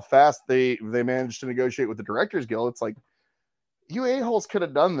for and how fast they managed to negotiate with the Directors Guild. It's like, you a-holes could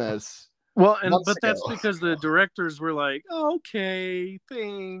have done this. Well, months but that's ago. because the directors were like, okay,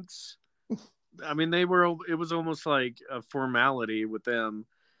 thanks. I mean, it was almost like a formality with them.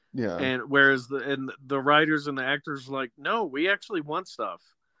 Yeah. And whereas the writers and the actors were like, no, we actually want stuff.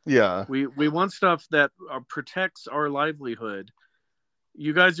 Yeah. We want stuff that protects our livelihood.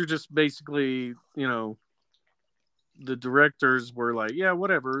 You guys are just basically, the directors were like, yeah,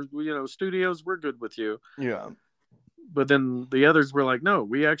 whatever. Studios, we're good with you. Yeah. But then the others were like, no,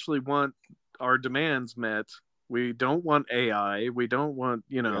 we actually want our demands met. We don't want AI. We don't want,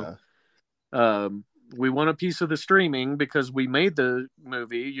 we want a piece of the streaming because we made the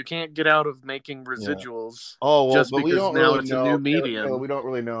movie. You can't get out of making residuals. Oh, well, just but we because don't now really it's know. a new medium. We don't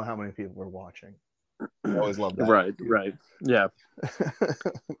really know how many people are watching. I always love that. Right. Yeah.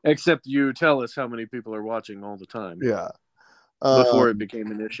 Except you tell us how many people are watching all the time. Yeah. Before it became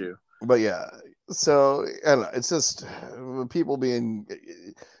an issue. But yeah, so I don't know. It's just people being.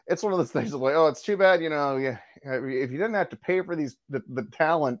 It's one of those things of like, oh, it's too bad, yeah. If you didn't have to pay for the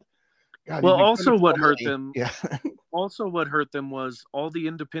talent. God, well, also what hurt them. Yeah. Also, what hurt them was all the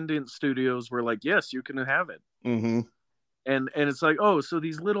independent studios were like, yes, you can have it. Mm-hmm. And it's like, oh, so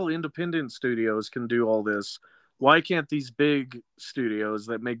these little independent studios can do all this. Why can't these big studios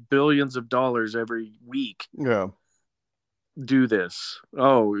that make billions of dollars every week do this?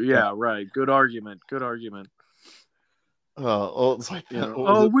 Oh, yeah, right. Good argument. Oh, it's like,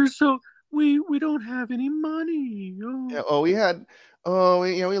 we don't have any money. Oh. Yeah,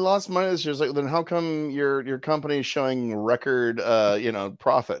 we lost money this year. It's like, then how come your company's showing record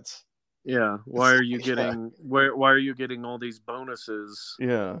profits? Yeah, why are you getting all these bonuses?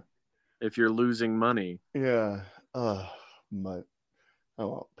 Yeah, if you're losing money. Yeah. But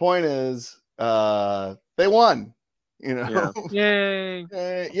point is, they won. Yeah. Yay!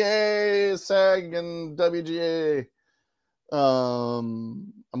 Yay! SAG and WGA.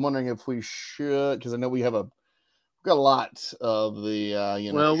 I'm wondering if we should, because I know we've got a lot of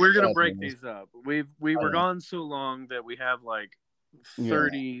the Well, we're gonna break these up. We were gone so long that we have like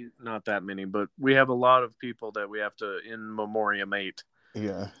 30, not that many, but we have a lot of people that we have to in memoriamate.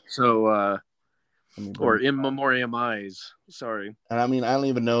 Yeah. So or in memoriamize. Sorry. And I mean, I don't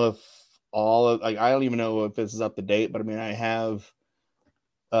even know if I don't even know if this is up to date, but I mean, I have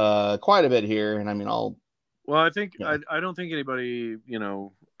quite a bit here, and I mean, I think I don't think anybody,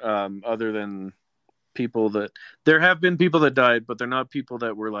 other than people that there have been people that died, but they're not people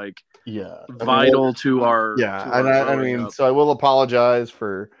that were like vital to our I mean, so I will apologize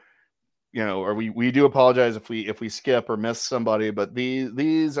for or we do apologize if we skip or miss somebody, but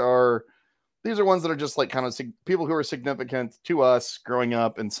these are ones that are just like kind of people who are significant to us growing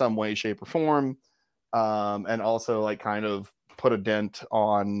up in some way, shape, or form, and also like kind of put a dent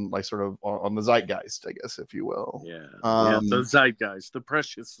on like sort of on the zeitgeist, I guess, if you will. The zeitgeist, the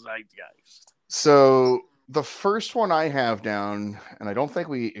precious zeitgeist. So the first one I have down, and I don't think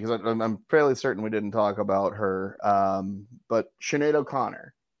because I'm fairly certain we didn't talk about her, but Sinead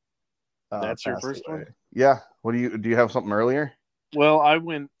O'Connor. That's your first one? Yeah. What do you have something earlier? Well, I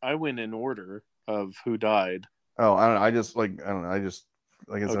went in order of who died. Oh, I don't know. I just like I just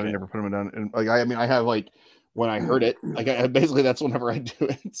like I said, I never put them down. And like I mean, I have like when I heard it, like basically that's whenever I do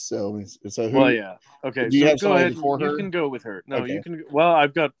it. So okay. Do you have go ahead. Before her? You can go with her. No, you can. Well,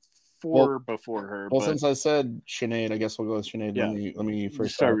 I've got 4 before her. Well, since I said Sinead, I guess we'll go with Sinead. Yeah. Let me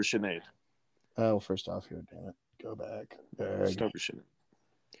first start with Sinead. Oh, first off here, damn it, go back. Start with Sinead.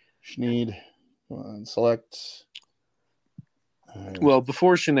 Sinead, select. Well,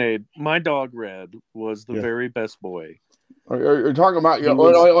 before Sinead, my dog Red was the very best boy. You're talking about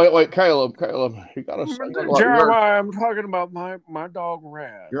wait, Caleb, you gotta say Jeremiah, I'm talking about my dog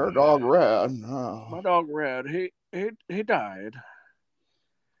Red. Your dog Red. Oh. My dog Red. He died.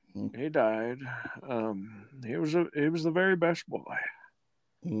 He died. He was the very best boy.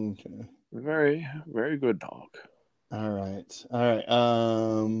 Okay. Very, very good dog. All right.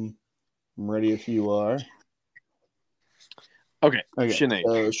 I'm ready if you are. Okay. Sinead.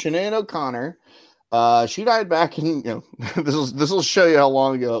 Sinead O'Connor. She died back in this will show you how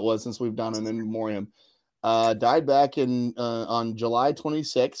long ago it was since we've done an in memoriam. Died back in on July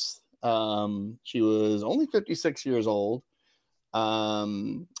 26th. She was only 56 years old.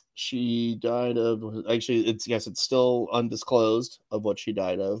 She died of, actually it's still undisclosed of what she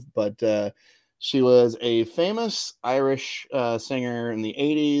died of, but She was a famous Irish singer in the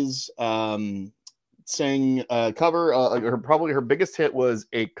 80s. Sang a cover, probably her biggest hit was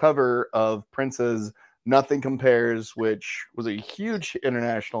a cover of Prince's Nothing Compares, which was a huge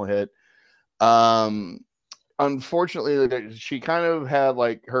international hit. Unfortunately, she kind of had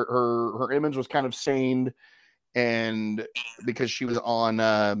like her image was kind of stained, and because she was on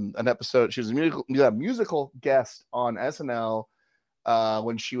an episode, she was a musical guest on SNL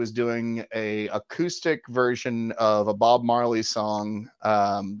when she was doing a acoustic version of a Bob Marley song,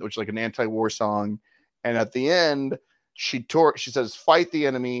 which is like an anti-war song. And at the end, she says, "Fight the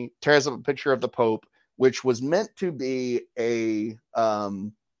enemy," tears up a picture of the Pope, which was meant to be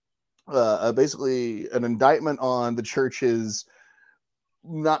basically an indictment on the church's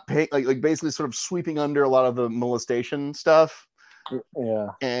not paying, like basically sort of sweeping under a lot of the molestation stuff. Yeah.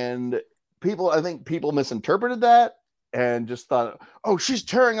 And I think people misinterpreted that and just thought, oh, she's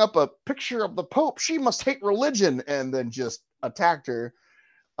tearing up a picture of the Pope, she must hate religion, and then just attacked her.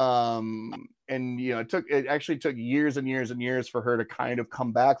 And it actually took years and years and years for her to kind of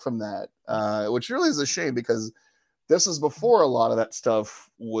come back from that, which really is a shame, because this is before a lot of that stuff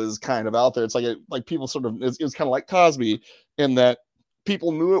was kind of out there. It's like people sort of, it was kind of like Cosby, in that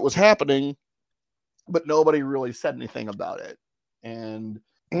people knew it was happening, but nobody really said anything about it. And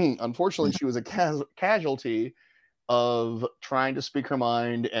unfortunately, she was a casualty of trying to speak her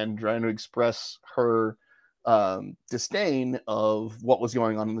mind and trying to express her disdain of what was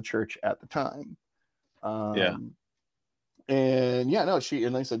going on in the church at the time. And yeah, no,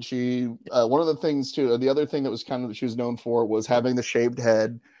 and like I said, she one of the things too, the other thing that was kind of that she was known for was having the shaved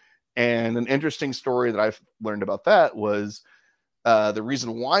head. And an interesting story that I've learned about that was the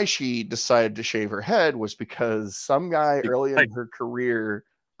reason why she decided to shave her head was because some guy early in her career,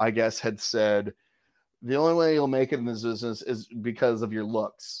 I guess, had said, the only way you'll make it in this business is because of your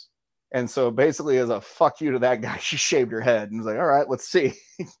looks. And so basically, as a fuck you to that guy, she shaved her head and was like, all right, let's see.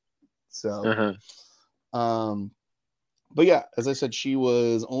 So, but yeah, as I said, she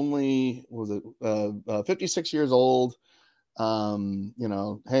was only, 56 years old.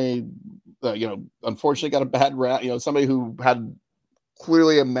 Unfortunately got a bad rap, somebody who had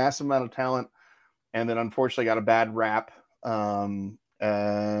clearly a massive amount of talent, and then unfortunately got a bad rap. But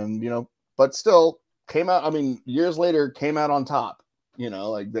still came out, years later, came out on top. She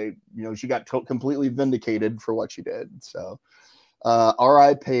got completely vindicated for what she did. So,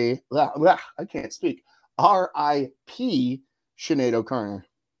 R.I.P. I can't speak. R.I.P. Sinead O'Connor.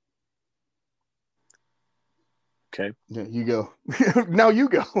 Okay. Yeah, you go. Now you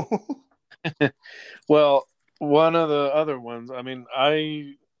go. Well, one of the other ones,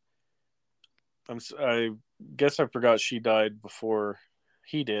 I guess I forgot she died before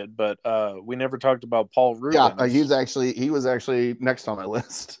he did, but we never talked about Paul Reubens. Yeah, he was actually next on my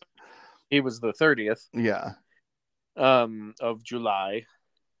list. He was the 30th. Yeah. Of July.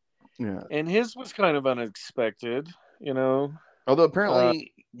 Yeah. And his was kind of unexpected, Although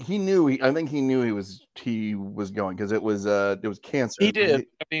apparently he knew he was going, because it was cancer. He did.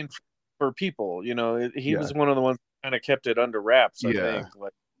 For people, he was one of the ones that kind of kept it under wraps. I think,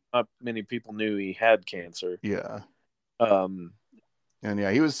 like, not many people knew he had cancer. Yeah. And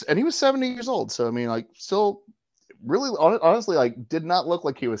yeah, he was 70 years old. So still really honestly, did not look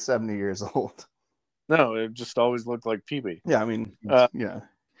like he was 70 years old. No, it just always looked like Pee-wee. Yeah, yeah.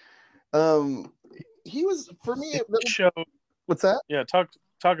 He was, for me, show. What's that? Yeah, talk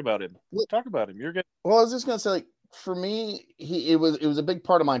about him. Talk about him. You're good. Well, I was just gonna say, for me, it was a big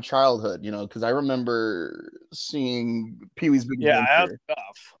part of my childhood, because I remember seeing Pee-wee's Big Adventure. Yeah,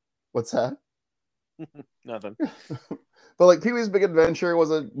 tough. What's that? Nothing. But Pee-wee's Big Adventure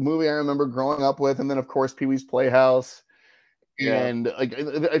was a movie I remember growing up with, and then of course Pee-wee's Playhouse. Yeah. And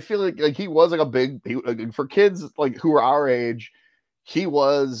I feel like he was a big, for kids who were our age, he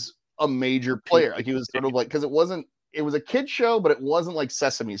was a major player. He was sort of because it was a kid show, but it wasn't like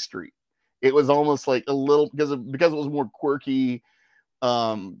Sesame Street. It was almost like a little, because it was more quirky.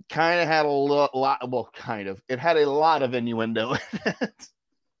 Kind of had it had a lot of innuendo in it.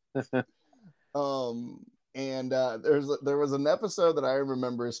 And there was an episode that I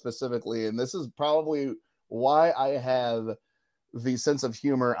remember specifically, and this is probably why I have the sense of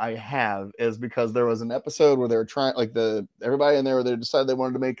humor I have, is because there was an episode where they were trying, everybody in there, where they decided they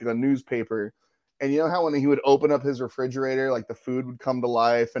wanted to make a newspaper. And you know how when he would open up his refrigerator, the food would come to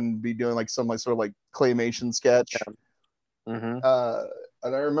life and be doing some sort of claymation sketch. Yeah. Mm-hmm.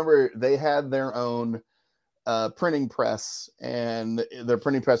 And I remember they had their own printing press, and their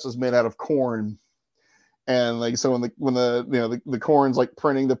printing press was made out of corn. And so when the corn's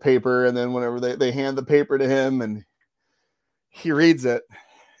printing the paper, and then whenever they hand the paper to him and he reads it,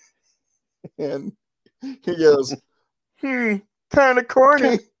 And he goes, kind of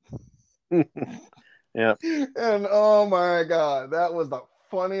corny. Yeah. And oh my God, that was the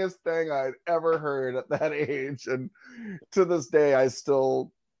funniest thing I'd ever heard at that age. And to this day, I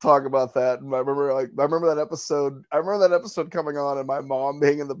still talk about that. And I remember that episode. I remember that episode coming on and my mom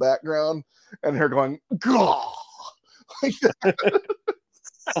being in the background and her going, "Gah!" like that.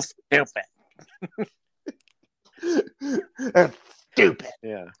 So stupid. That's stupid.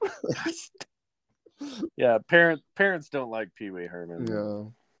 Yeah. Yeah. Parents don't like Pee Wee Herman. Yeah.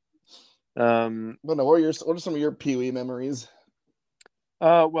 But no, what are some of your Pee Wee memories?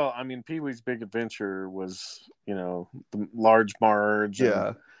 Well, I mean, Pee Wee's Big Adventure was, the Large Marge,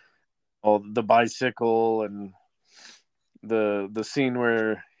 and all the bicycle, and the scene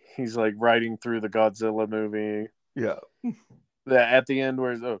where he's like riding through the Godzilla movie. Yeah. That at the end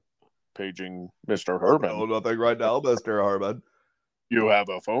where he's paging Mr. Herman. No, nothing right now, Mr. Herman. You have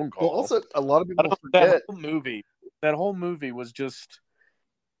a phone call. Well, also, a lot of people forget that whole movie was just.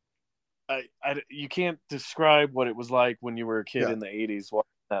 You can't describe what it was like when you were a kid in the 80s watching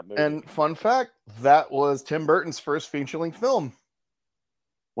that movie. And fun fact, that was Tim Burton's first feature-length film.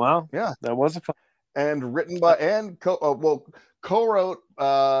 Wow. Yeah. That was a fun. And written by and co-wrote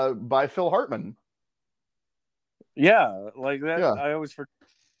by Phil Hartman. Yeah, like that. Yeah. I always forget.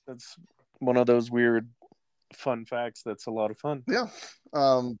 That's one of those weird fun facts that's a lot of fun. Yeah.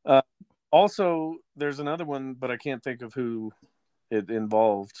 Also, there's another one, but I can't think of who it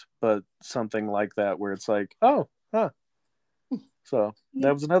involved, but something like that where it's like, oh, huh. So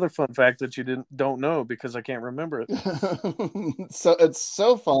that was another fun fact that you don't know because I can't remember it. So it's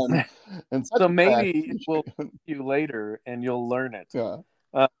so fun. And so maybe we'll see you later and you'll learn it. Yeah.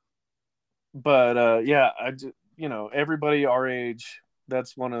 But yeah, everybody our age,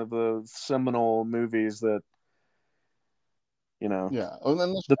 that's one of the seminal movies that, Yeah. Oh, and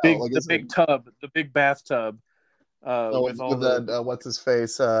then the big tub, the big bathtub. With that, what's his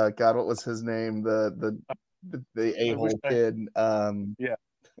face? God, what was his name? The a-hole kid. Yeah,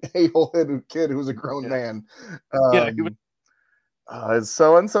 a-hole kid who was a grown man. Yeah, is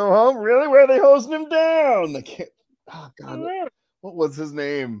so and so home? Really? Where are they hosing him down? I can't. Oh God, what was his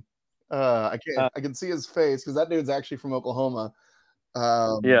name? I can't. I can see his face because that dude's actually from Oklahoma.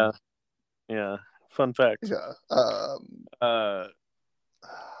 Yeah. Fun fact. Yeah. Oh God,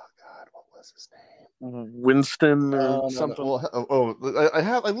 what was his name? Winston or something. No. Well,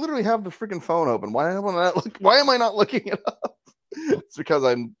 I literally have the freaking phone open. Why am I not looking it up? It's because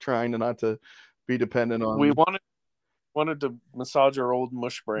I'm trying not to be dependent on. We wanted to massage our old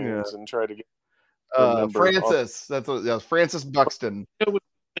mush brains and try to get Francis. Francis Buxton.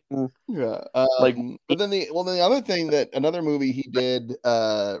 Yeah. But then the other thing another movie he did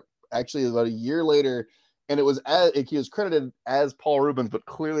actually about a year later. And it was he was credited as Paul Rubens, but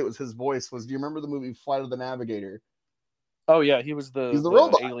clearly it was his voice. Do you remember the movie Flight of the Navigator? Oh yeah, he's the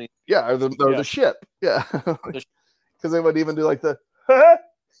robot alien. Yeah, or the ship. Yeah, because they would even do like the.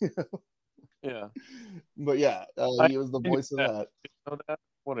 Yeah, but yeah, he was the voice of that. Know that?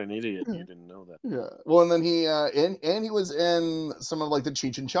 What an idiot! You didn't know that. Yeah. Well, and then he and he was in some of like the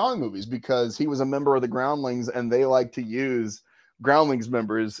Cheech and Chong movies because he was a member of the Groundlings, and they like to use Groundlings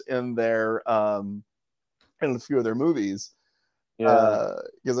members in their in a few of their movies. Yeah.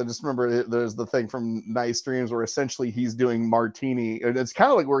 Because I just remember there's the thing from Nice Dreams where essentially he's doing Martini, and it's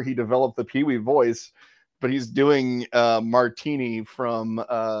kind of like where he developed the Pee Wee voice, but he's doing Martini from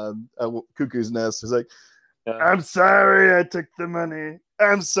Cuckoo's Nest. He's like, I'm sorry I took the money.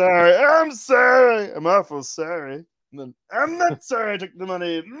 I'm sorry. I'm awful sorry. And then, I'm not sorry I took the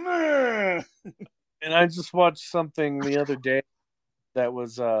money. And I just watched something the other day that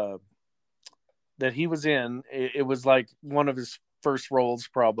was that he was in. It was like one of his first roles,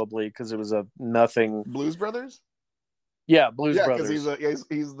 probably, because it was a nothing. Blues Brothers. Yeah, Blues Brothers. Because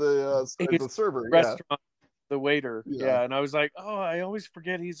he's the server, restaurant, the waiter. Yeah, and I was like, oh, I always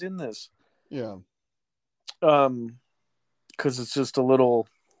forget he's in this. Yeah. Because it's just a little,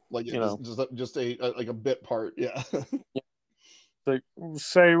 like just a like a bit part. Yeah. Like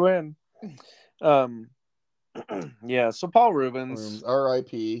say when. Yeah, so Paul Rubens,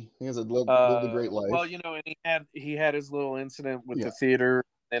 R.I.P. He has lived a great life. Well, and he had his little incident with the theater,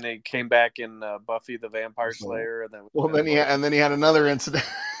 and he came back in Buffy the Vampire Slayer, and then he had another incident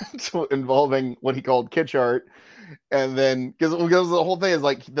involving what he called kitsch art, and then because the whole thing is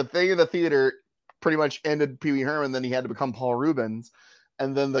like the thing in the theater pretty much ended Pee Wee Herman, then he had to become Paul Rubens,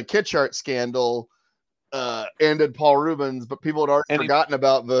 and then the kitsch art scandal ended Paul Rubens, but people had already forgotten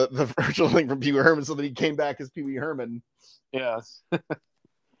about the virtual thing from Pee Wee Herman, so that he came back as Pee Wee Herman. Yeah.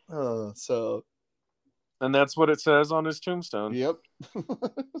 So, and that's what it says on his tombstone. Yep.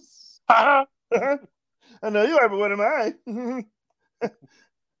 I know you are, but what am I?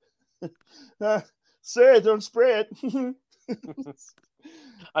 Say it, don't spray it.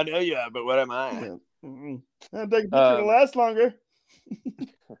 I know you are, but what am I? Yeah. I'll take a picture to last longer.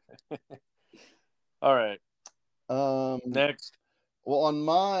 All right. Next. Well, on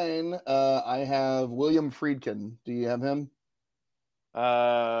mine, I have William Friedkin. Do you have him?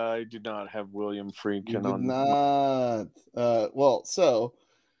 I did not have William Friedkin on. Not.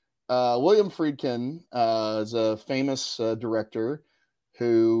 William Friedkin is a famous director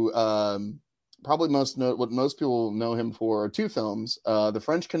who probably what most people know him for are two films: The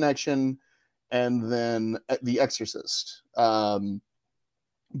French Connection and then The Exorcist.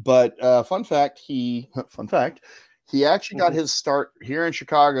 But fun fact, he actually got his start here in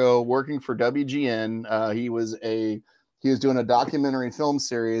Chicago working for WGN. He was doing a documentary film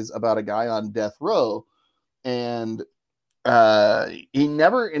series about a guy on death row, and he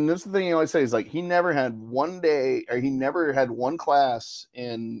never. And this is the thing he always says: like he never had one class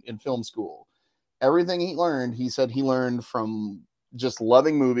in film school. Everything he learned, he said he learned from just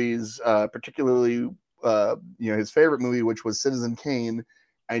loving movies, particularly his favorite movie, which was Citizen Kane.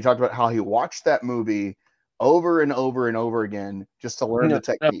 And he talked about how he watched that movie over and over and over again just to learn the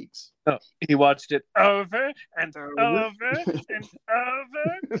techniques. No, he watched it over and over and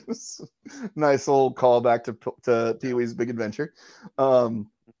over. Nice little callback to Pee-wee's Big Adventure.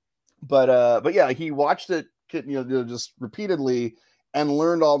 But yeah, he watched it, just repeatedly and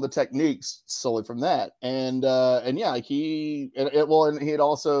learned all the techniques solely from that. And he had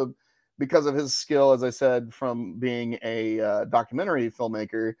also, because of his skill, as I said, from being a documentary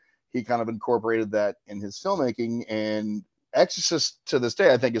filmmaker, he kind of incorporated that in his filmmaking. And Exorcist, to this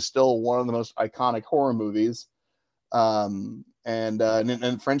day, I think is still one of the most iconic horror movies. And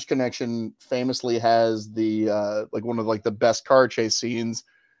French Connection famously has the one of the best car chase scenes.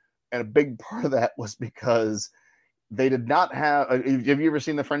 And a big part of that was because they did not have. Have you ever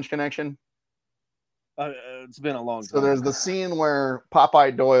seen The French Connection? It's been a long time. So there's the scene where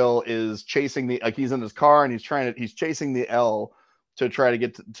Popeye Doyle is chasing he's in his car and he's chasing the L to try to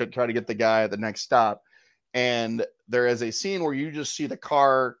get the guy at the next stop. And there is a scene where you just see the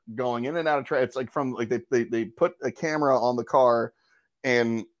car going in and out of traffic. It's they put a camera on the car,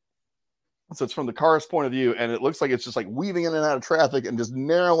 and so it's from the car's point of view, and it looks like it's just weaving in and out of traffic and just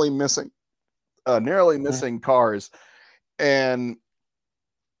narrowly missing cars. And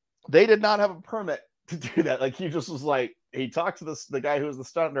they did not have a permit to do that. He just was he talked to the guy who was the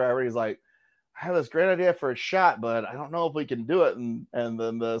stunt driver. He's like, I have this great idea for a shot, but I don't know if we can do it. And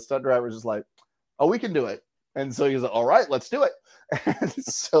then the stunt driver is just like, oh, we can do it. And so he's like, all right, let's do it. And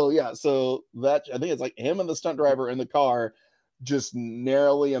so that, I think it's him and the stunt driver in the car just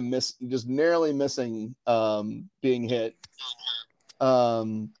narrowly missing being hit.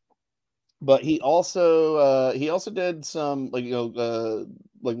 But he also did some later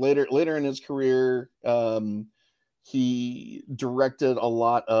in his career, he directed a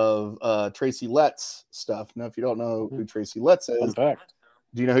lot of Tracy Letts stuff. Now, if you don't know who Tracy Letts is, fun fact.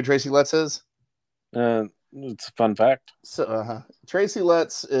 Do you know who Tracy Letts is? It's a fun fact. So Tracy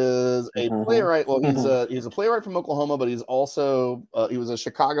Letts is a playwright. Well, he's a playwright from Oklahoma, but he's also he was a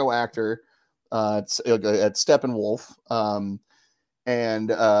Chicago actor at Steppenwolf.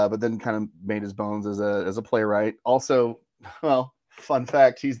 But then kind of made his bones as a playwright. Also, well, fun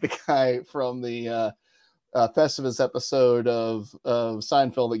fact, he's the guy from the Festivus episode of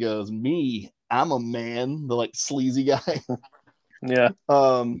Seinfeld that goes, "Me, I'm a man," the sleazy guy. Yeah.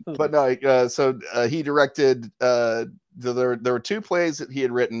 But no, so he directed. There were two plays that he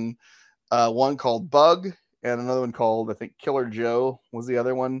had written. One called Bug, and another one called, I think, Killer Joe was the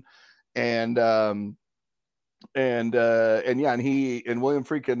other one. And he and William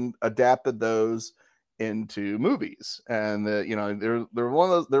Friedkin adapted those into movies. And they're they're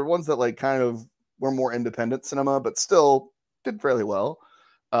ones that kind of were more independent cinema, but still did fairly well.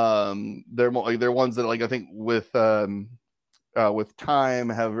 They're ones that I think with time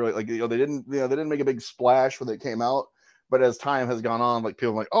have really they didn't make a big splash when they came out, but as time has gone on,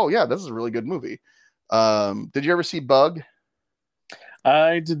 people are oh yeah, this is a really good movie. Did you ever see Bug?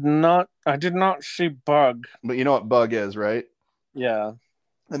 I did not see Bug. But you know what Bug is, right? Yeah.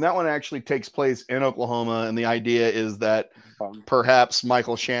 And that one actually takes place in Oklahoma, and the idea is that perhaps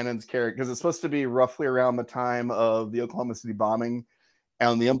Michael Shannon's character, because it's supposed to be roughly around the time of the Oklahoma City bombing,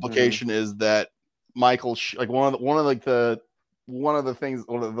 and the implication is that Michael, one of the things,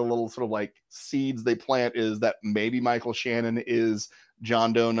 one of the little sort of seeds they plant is that maybe Michael Shannon is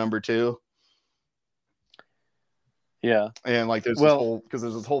John Doe number 2. Yeah. And there's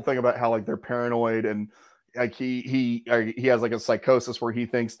this whole thing about how they're paranoid, and like he has like a psychosis where he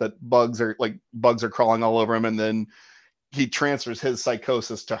thinks that bugs are crawling all over him, and then he transfers his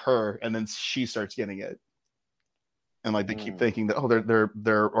psychosis to her, and then she starts getting it, and like they keep thinking that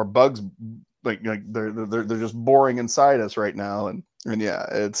there are bugs like they're just boring inside us right now, and yeah,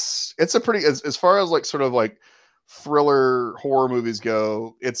 it's a pretty as far as like sort of like thriller horror movies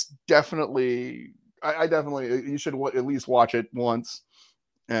go, it's definitely I definitely you should at least watch it once.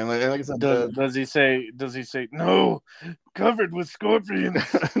 And like I said, does he say no, covered with scorpions?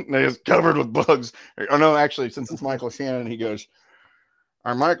 It's covered with bugs. Oh no, actually, since it's Michael Shannon, he goes,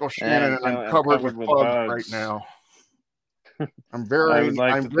 "I'm Michael Shannon, and I'm covered with bugs right now. I'm very, I would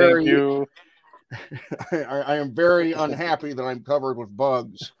like I'm to very, thank you. I am very unhappy that I'm covered with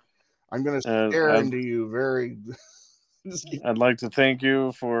bugs. I'm going to stare into you very." I'd like to thank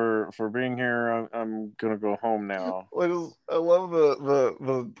you for being here. I'm gonna go home now. I love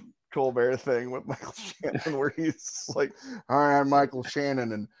the Colbert thing with Michael Shannon, where he's like, "Hi, I'm Michael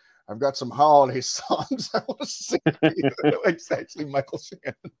Shannon, and I've got some holiday songs I want to sing to you." It's actually Michael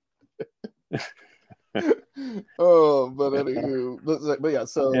Shannon. Oh, but anywho, but yeah,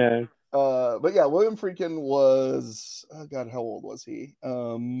 so yeah. But yeah, William Friedkin was, oh God, how old was he?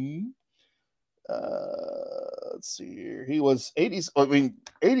 Let's see here. He was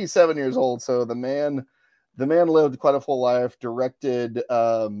 87 years old. So the man lived quite a full life. Directed.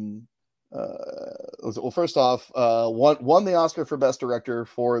 Well, first off, won the Oscar for Best Director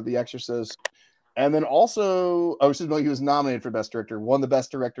for The Exorcist, and then also, he was nominated for Best Director. Won the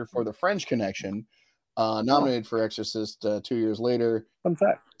Best Director for The French Connection. Nominated for Exorcist 2 years later. Fun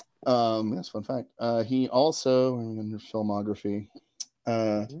fact. Yes, fun fact. He also, in filmography,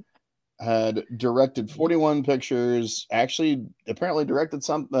 had directed 41 pictures. Actually, apparently directed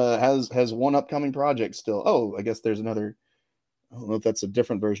some. Has one upcoming project still. Oh, I guess there's another. I don't know if that's a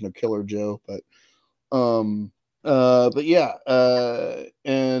different version of Killer Joe, but yeah,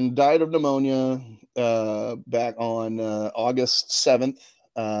 and died of pneumonia back on August 7th.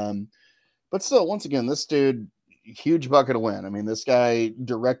 But still, once again, this dude, huge bucket of win. I mean, this guy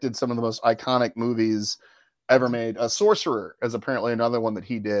directed some of the most iconic movies ever made. Sorcerer is apparently another one that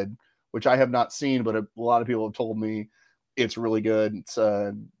he did, which I have not seen, but a lot of people have told me it's really good. It's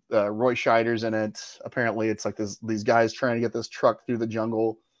Roy Scheider's in it. Apparently, it's like these guys trying to get this truck through the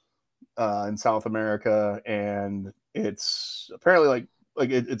jungle in South America, and it's apparently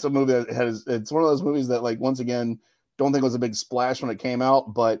it's a movie that it's one of those movies that, like, once again, don't think it was a big splash when it came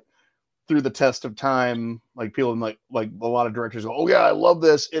out, but through the test of time, like people like a lot of directors go, "Oh yeah, I love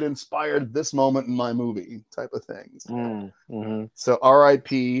this. It inspired this moment in my movie," type of things. So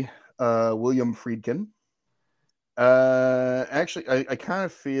R.I.P. William Friedkin. Actually, I kind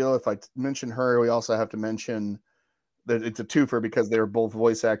of feel if I mention her, we also have to mention that it's a twofer because they were both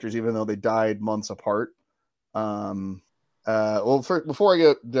voice actors, even though they died months apart. Well, before I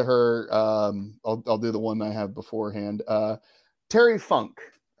get to her, I'll do the one I have beforehand. Terry Funk.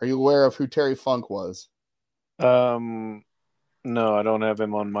 Are you aware of who Terry Funk was? No, I don't have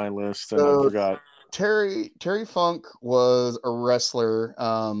him on my list, and I forgot. Terry Funk was a wrestler.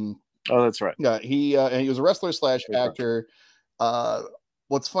 Oh, that's right. Yeah, he was a wrestler / actor.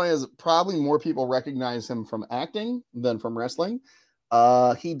 What's funny is probably more people recognize him from acting than from wrestling.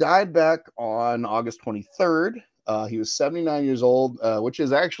 He died back on August 23rd. He was 79 years old, which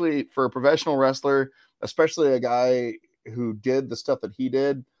is actually, for a professional wrestler, especially a guy who did the stuff that he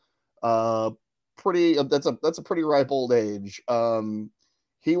did, that's a pretty ripe old age.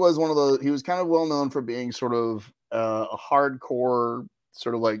 He was he was kind of well known for being sort of a hardcore,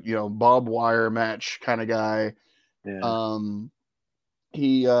 sort of like, barbed wire match kind of guy. Yeah.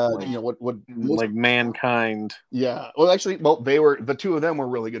 He what like Mankind. Yeah. Well, actually, the two of them were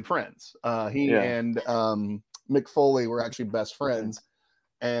really good friends. He and Mick Foley were actually best friends,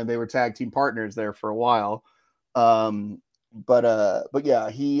 and they were tag team partners there for a while. But yeah,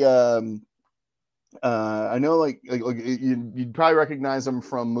 he I know like you'd probably recognize him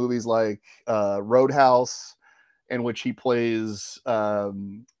from movies like Roadhouse, in which he plays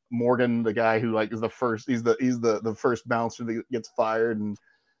Morgan, the guy who is the first. He's the first bouncer that gets fired, and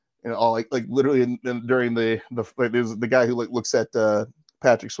all like literally during there's the guy who looks at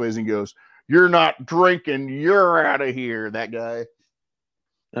Patrick Swayze and goes, "You're not drinking, you're out of here." That guy.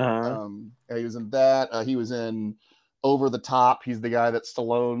 He was in that. He was in Over the Top. He's the guy that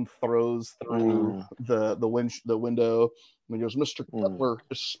Stallone throws through the window when he goes, "Mr. Cutler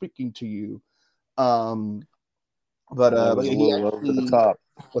is speaking to you." But a little over the top.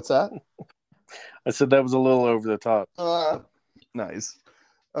 What's that? I said that was a little over the top. Nice.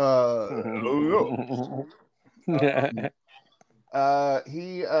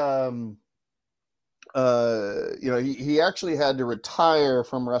 he actually had to retire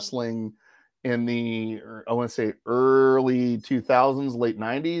from wrestling in the, I want to say, early 2000s, late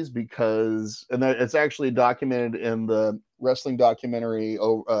 90s, because, and that it's actually documented in the wrestling documentary,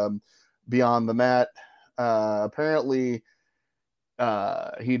 Beyond the Mat. Apparently,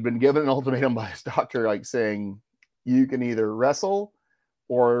 he'd been given an ultimatum by his doctor, like saying, you can either wrestle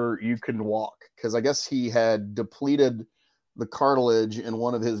or you can walk. Because I guess he had depleted the cartilage in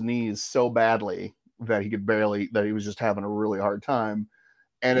one of his knees so badly that he was just having a really hard time.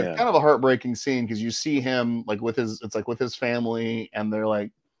 And it's kind of a heartbreaking scene because you see him like with his family, and they're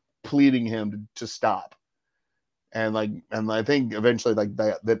like pleading him to stop. And I think eventually like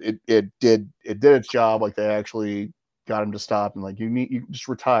that it did its job. Like they actually got him to stop, and like you just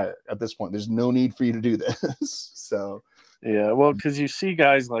retire at this point. There's no need for you to do this. So yeah, well, because you see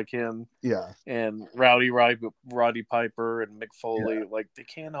guys like him, yeah, and Roddy Piper and Mick Foley, like they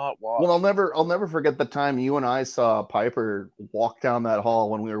cannot walk. Well, I'll never forget the time you and I saw Piper walk down that hall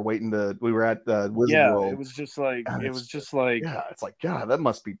when we were at Wizard World. It was just like yeah, it's like, God, that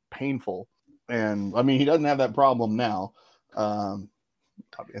must be painful. And I mean, he doesn't have that problem now,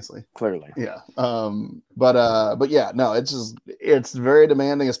 obviously, clearly, yeah. But yeah, no, it's very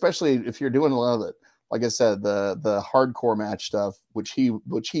demanding, especially if you're doing a lot of it. Like I said, the hardcore match stuff, which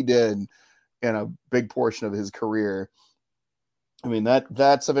he did in a big portion of his career. I mean,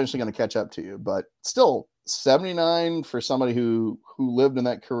 that's eventually going to catch up to you, but still 79 for somebody who lived in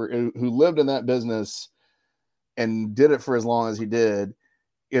that career, who lived in that business and did it for as long as he did,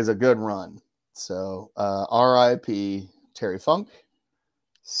 is a good run. So, R.I.P. Terry Funk.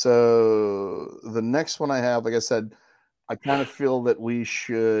 So the next one I have, like I said, I kind of feel that we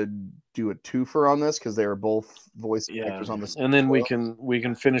should do a twofer on this because they are both voice actors on this. And then we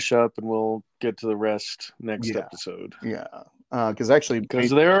can finish up and we'll get to the rest next episode. Yeah. Because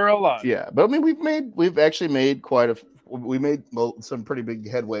there are a lot. Yeah, but I mean, we've actually made some pretty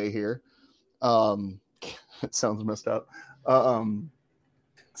big headway here. It sounds messed up.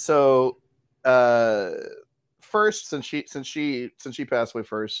 So first, since she passed away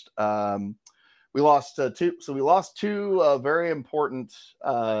first, we lost two. So we lost two very important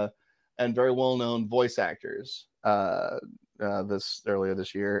and very well known voice actors earlier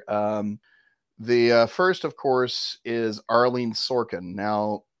this year. The first, of course, is Arlene Sorkin.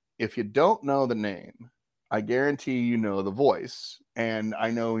 Now, if you don't know the name, I guarantee you know the voice, and I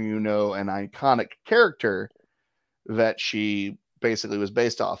know you know an iconic character that she basically was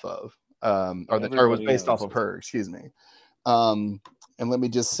based off of, or was based off of her. Excuse me. And let me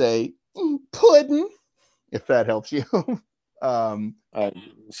just say, Puddin', if that helps you. I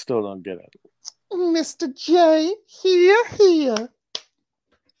still don't get it. Mr. J, here.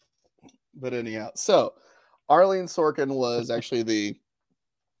 But anyhow, so Arlene Sorkin was actually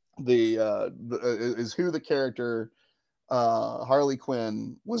is who the character Harley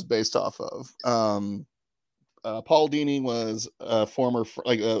Quinn was based off of. Paul Dini was a former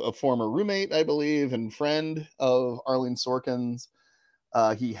roommate, I believe, and friend of Arlene Sorkin's.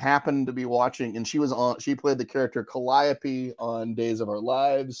 He happened to be watching, and she played the character Calliope on Days of Our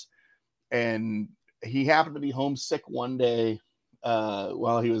Lives, and he happened to be homesick one day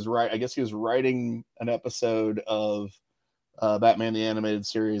while he was writing an episode of Batman the Animated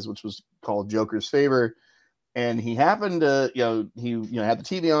Series, which was called Joker's Favor. And he happened to, he had the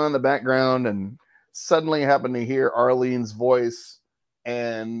TV on in the background and suddenly happened to hear Arlene's voice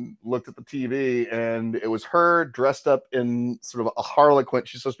and looked at the TV, and it was her dressed up in sort of a harlequin.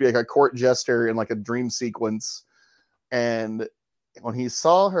 She's supposed to be like a court jester in like a dream sequence. And when he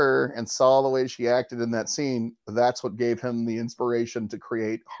saw her and saw the way she acted in that scene, that's what gave him the inspiration to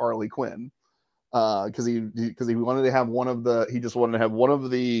create Harley Quinn. Because he wanted to have one of the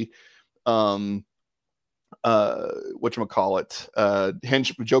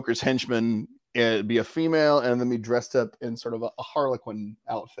Joker's henchmen be a female and then be dressed up in sort of a Harlequin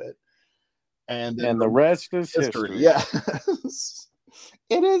outfit. And the rest is history. Yeah.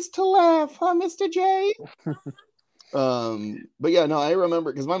 It is to laugh, huh, Mr. J? But yeah, no, I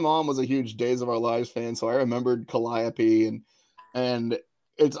remember because my mom was a huge Days of Our Lives fan, so I remembered Calliope, and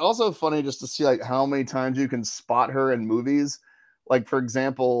it's also funny just to see like how many times you can spot her in movies. Like, for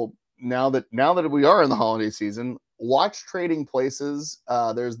example, now that we are in the holiday season, watch Trading Places.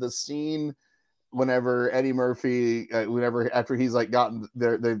 There's this scene whenever Eddie Murphy, after he's like gotten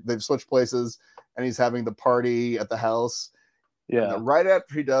there, they've switched places, and he's having the party at the house. Yeah. And right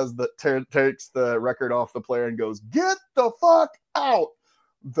after he does takes the record off the player and goes, "Get the fuck out!"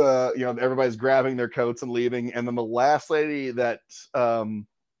 Everybody's grabbing their coats and leaving, and then the last lady that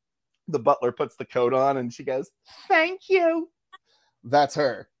the butler puts the coat on, and she goes, "Thank you." That's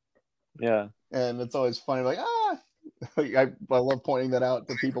her. Yeah. and it's always funny. Like, I love pointing that out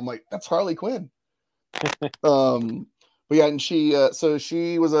to people. I'm like, that's Harley Quinn. But yeah, and she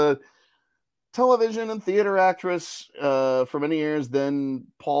was a television and theater actress for many years. Then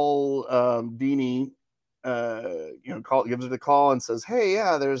Paul Dini, gives it a call and says, "Hey,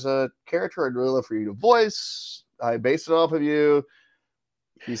 yeah, there's a character I'd really love for you to voice. I based it off of you."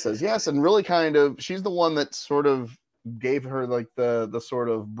 He says yes, and really kind of, she's the one that sort of gave her like the sort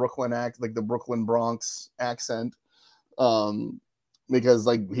of Brooklyn like the Brooklyn Bronx accent. Because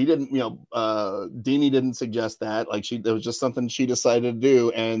like he didn't, Deanie didn't suggest that. Like it was just something she decided to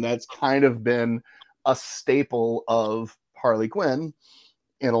do, and that's kind of been a staple of Harley Quinn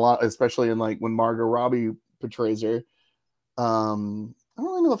in a lot, especially in like when Margot Robbie portrays her. I don't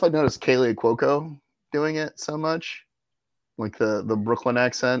really know if I noticed Kaylee Cuoco doing it so much, like the Brooklyn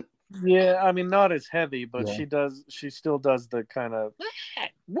accent. Yeah, I mean, not as heavy, but Yeah. she still does the kind of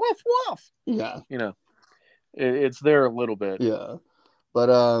woof woof. Yeah. It's there a little bit. Yeah.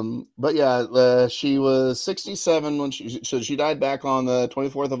 But yeah, she was 67 when she died back on the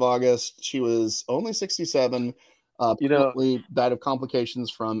 24th of August. She was only 67. Apparently died of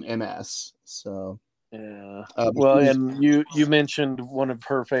complications from MS. So yeah. Well, and you mentioned one of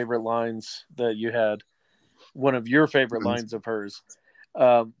her favorite lines that you had. One of your favorite lines of hers.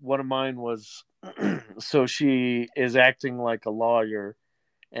 One of mine was, so she is acting like a lawyer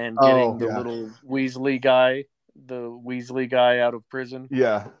and getting the little Weasley guy out of prison.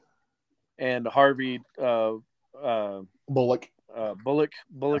 Yeah. And Harvey Bullock,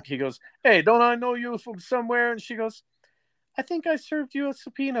 he goes, "Hey, don't I know you from somewhere?" And she goes, "I think I served you a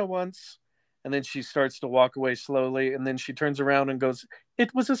subpoena once." And then she starts to walk away slowly, and then she turns around and goes,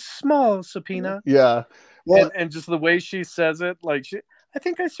 "It was a small subpoena." Yeah. Well, and just the way she says it, like, "I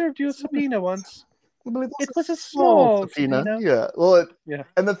think I served you a subpoena once. It was a small subpoena." Yeah. Well, yeah.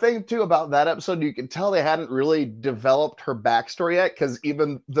 And the thing too about that episode, you can tell they hadn't really developed her backstory yet, because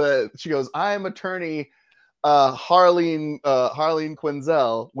even she goes, "I'm attorney Harleen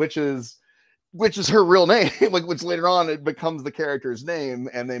Quinzel," which is her real name, like, which later on it becomes the character's name,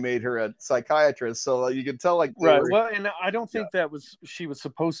 and they made her a psychiatrist. So you can tell, like, right. Well, and I don't think she was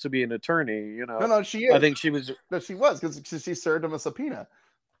supposed to be an attorney. No, she is. I think she was. No, she was, because she served him a subpoena.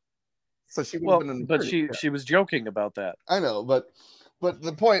 So she would have been an attorney. But she was joking about that. I know, but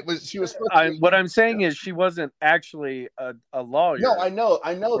the point was she was. What I'm saying is she wasn't actually a lawyer. No, I know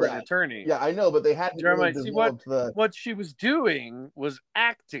or that. An attorney. Yeah, I know, but they hadn't really developed what she was doing was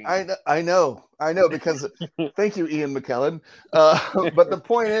acting. I know, because thank you, Ian McKellen. But the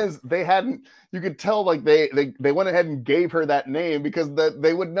point is, they hadn't. You could tell, like, they went ahead and gave her that name because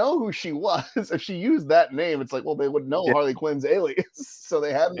they would know who she was if she used that name. It's like, well, they would know Harley Quinn's alias, so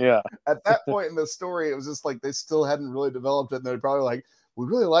they hadn't. Yeah. At that point in the story, it was just like they still hadn't really developed it. And they're probably like, "We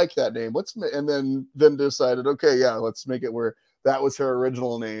really like that name. And then decided, okay, yeah, let's make it where that was her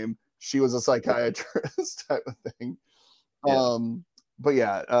original name. She was a psychiatrist type of thing." Yeah. But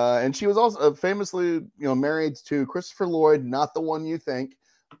yeah, and she was also famously, married to Christopher Lloyd, not the one you think,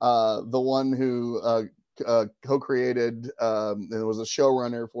 the one who co-created and was a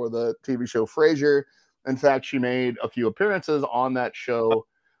showrunner for the TV show Frasier. In fact, she made a few appearances on that show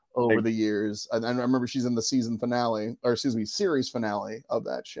over the years. And I remember she's in the series finale of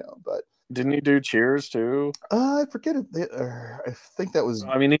that show. But didn't he do Cheers too? I forget it. I think that was.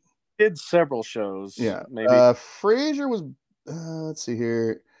 I mean, he did several shows. Yeah, maybe. Frasier was. Let's see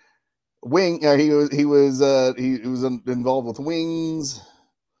here. He was involved with Wings.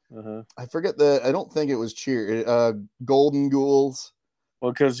 Uh-huh. I forget I don't think it was Cheer. Golden Ghouls.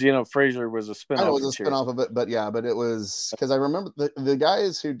 Well, because Frasier was a spinoff. I know it was a spinoff of it, but it was because I remember the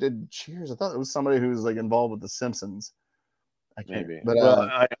guys who did Cheers. I thought it was somebody who was like involved with The Simpsons. I can't. Maybe, but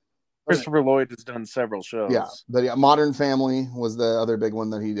Christopher Lloyd has done several shows. Yeah, but Modern Family was the other big one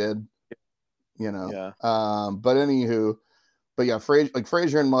that he did. Yeah. But anywho. But yeah,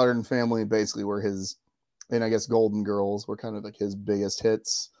 Frasier and Modern Family basically were his, and I guess Golden Girls were kind of like his biggest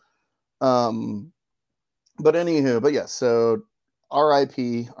hits. But yeah, so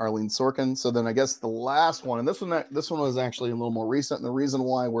R.I.P. Arlene Sorkin. So then I guess the last one, and this one was actually a little more recent. And the reason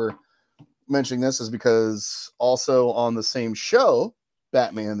why we're mentioning this is because also on the same show,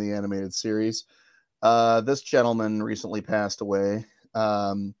 Batman the Animated Series, this gentleman recently passed away.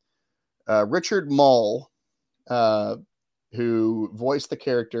 Richard Mall, who voiced the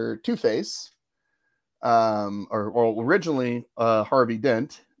character Two-Face, or originally Harvey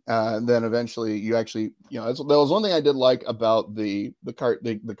Dent, and then eventually you actually, that was one thing I did like about the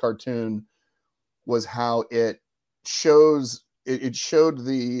cartoon, was how it showed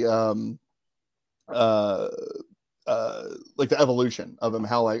the like the evolution of him,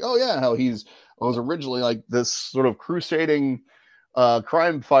 how like, oh yeah, how he's was originally like this sort of crusading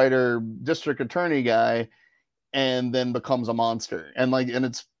crime fighter district attorney guy, and then becomes a monster. And like, and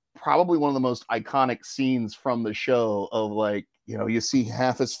it's probably one of the most iconic scenes from the show of like, you know, you see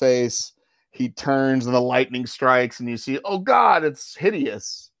half his face, he turns and the lightning strikes, and you see, oh God, it's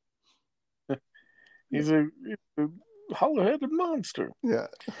hideous. He's a hollow-headed monster. Yeah.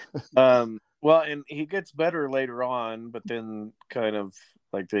 Well, and he gets better later on, but then kind of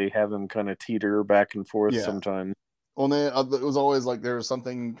like they have him kind of teeter back and forth sometimes. Well, then it was always like there was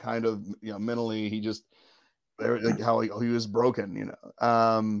something kind of, you know, mentally he just like how he was broken, you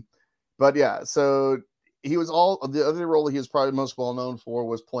know. But yeah, so he was the other role he was probably most well known for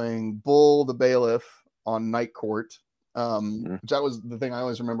was playing Bull the bailiff on Night Court. Which that was the thing I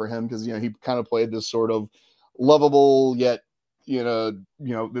always remember him, because you know he kind of played this sort of lovable yet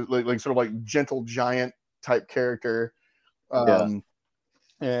like sort of like gentle giant type character. And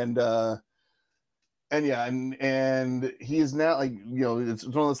he is now like, you know, it's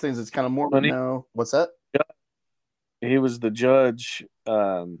one of those things that's kind of more now. What's that? Yeah. He was the judge.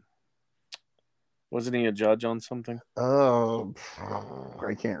 Wasn't he a judge on something? Oh,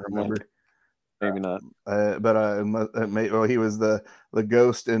 I can't remember. Maybe not. He was the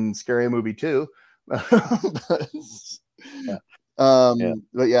ghost in Scary Movie 2. But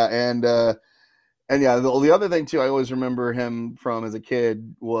yeah, and the other thing too, I always remember him from as a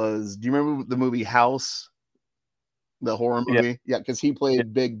kid was, do you remember the movie House, the horror movie? Yeah, because he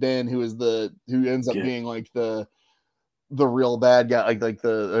played Big Ben, who ends up being like the real bad guy, like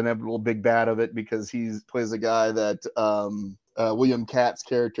the inevitable big bad of it, because he plays a guy that William Katt's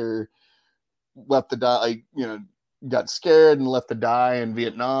character left to die, like, you know, got scared and left to die in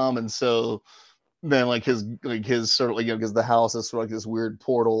Vietnam, and so then like his sort of like, you know, because the house is sort of like this weird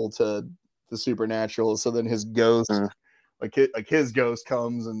portal to the supernatural, so then his ghost his ghost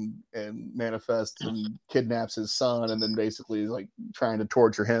comes and manifests and kidnaps his son, and then basically is like trying to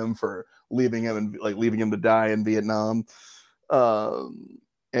torture him for leaving him to die in Vietnam.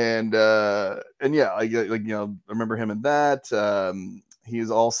 And yeah, like, you know, I remember him in that. He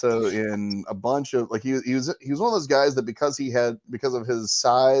was also in a bunch of like, he was one of those guys that because of his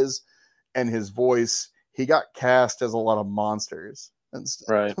size and his voice, he got cast as a lot of monsters and stuff.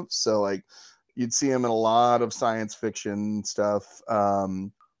 Right. So like you'd see him in a lot of science fiction stuff.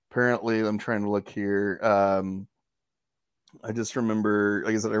 Apparently, I'm trying to look here. I just remember,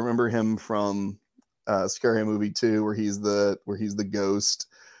 like I said, I remember him from Scary Movie 2, where he's the ghost.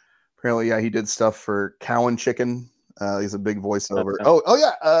 Apparently, yeah, he did stuff for Cow and Chicken. He's a big voiceover.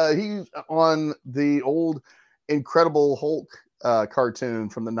 He's on the old Incredible Hulk cartoon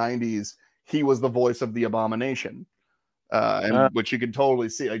from the 90s. He was the voice of the Abomination. Which you can totally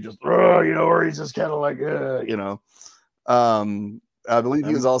see, like, just, you know, where he's just kind of like, you know. I believe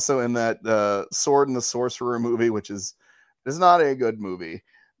he was also in that Sword and the Sorcerer movie, which is not a good movie,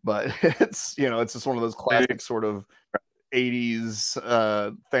 but it's, you know, it's just one of those classic sort of 80s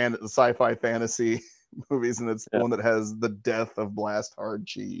sci-fi fantasy movies, and it's the one that has the death of Blast Hard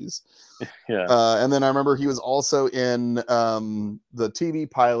Cheese. And then I remember he was also in the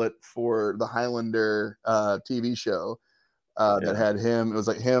TV pilot for the Highlander TV show. That had him. It was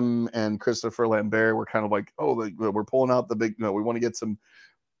like him and Christopher Lambert were kind of like, we're pulling out the big, we want to get some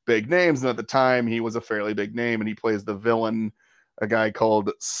big names. And at the time, he was a fairly big name, and he plays the villain, a guy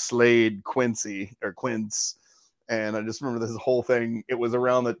called Slade Quincy or Quince. And I just remember this whole thing. It was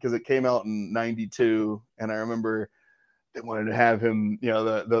around that because it came out in '92, and I remember they wanted to have him. You know,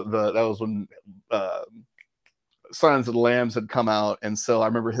 that was when Silence of the Lambs had come out, and so I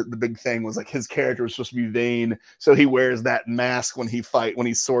remember the big thing was like his character was supposed to be vain, so he wears that mask when he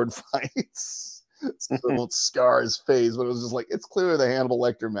sword fights, so it won't scar his face. But it was just like, it's clearly the Hannibal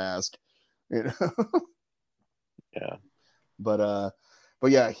Lecter mask, you know. But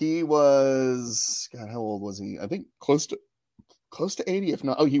yeah, he was, God, how old was he? I think close to 80, if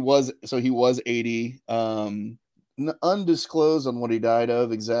not. He was 80. Undisclosed on what he died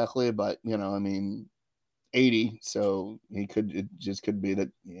of exactly, but you know, I mean, 80, so it just could be that,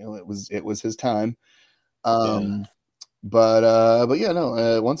 you know, it was his time. But yeah,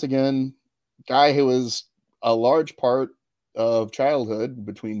 no, once again, guy who was a large part of childhood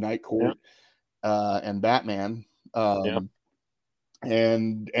between Night Court and Batman,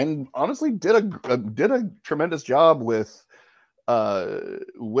 and honestly did a tremendous job with Harvey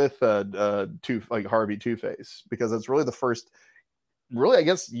Two-Face, because it's really the first. Really, I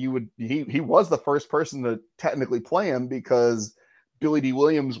guess he was the first person to technically play him, because Billy D.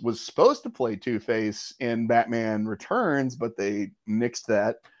 Williams was supposed to play Two-Face in Batman Returns, but they nixed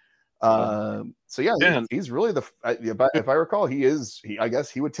that. So yeah, Yeah. he's really if I recall, I guess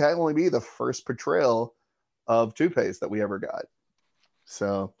he would technically be the first portrayal of Two-Face that we ever got.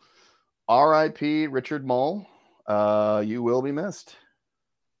 So R.I.P. Richard Mole. You will be missed.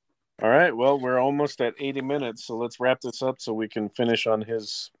 All right. Well, we're almost at 80 minutes, so let's wrap this up so we can finish on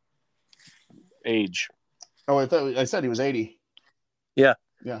his age. Oh, I said he was 80. Yeah.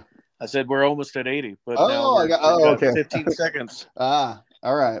 Yeah. I said we're almost at 80, but now we've got okay. 15 seconds. All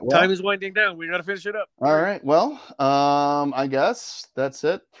right. Well, time is winding down. We got to finish it up. All right. Well, I guess that's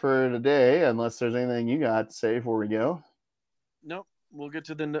it for today, unless there's anything you got to say before we go. Nope. We'll get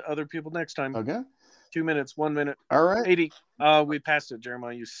to the other people next time. Okay. 2 minutes, 1 minute. All right. 80. We passed it,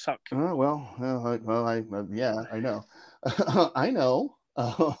 Jeremiah. You suck. Yeah, I know. I know.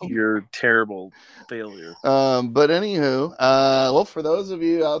 You're a terrible failure. But anywho, well, for those of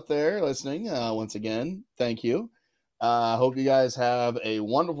you out there listening, once again, thank you. Hope you guys have a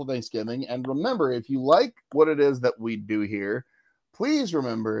wonderful Thanksgiving. And remember, if you like what it is that we do here, please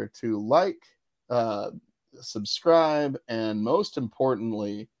remember to like, subscribe, and most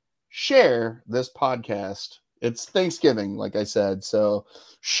importantly, share this podcast. It's Thanksgiving, like I said. So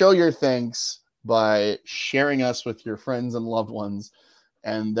show your thanks by sharing us with your friends and loved ones.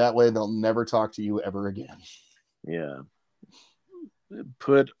 And that way they'll never talk to you ever again. Yeah.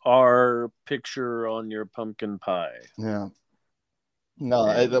 Put our picture on your pumpkin pie. Yeah. No,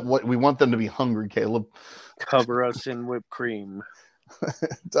 we want them to be hungry, Caleb. Cover us in whipped cream.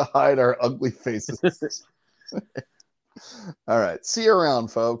 To hide our ugly faces. All right. See you around,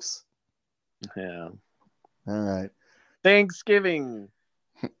 folks. Yeah. All right. Thanksgiving.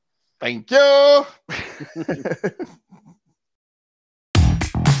 Thank you.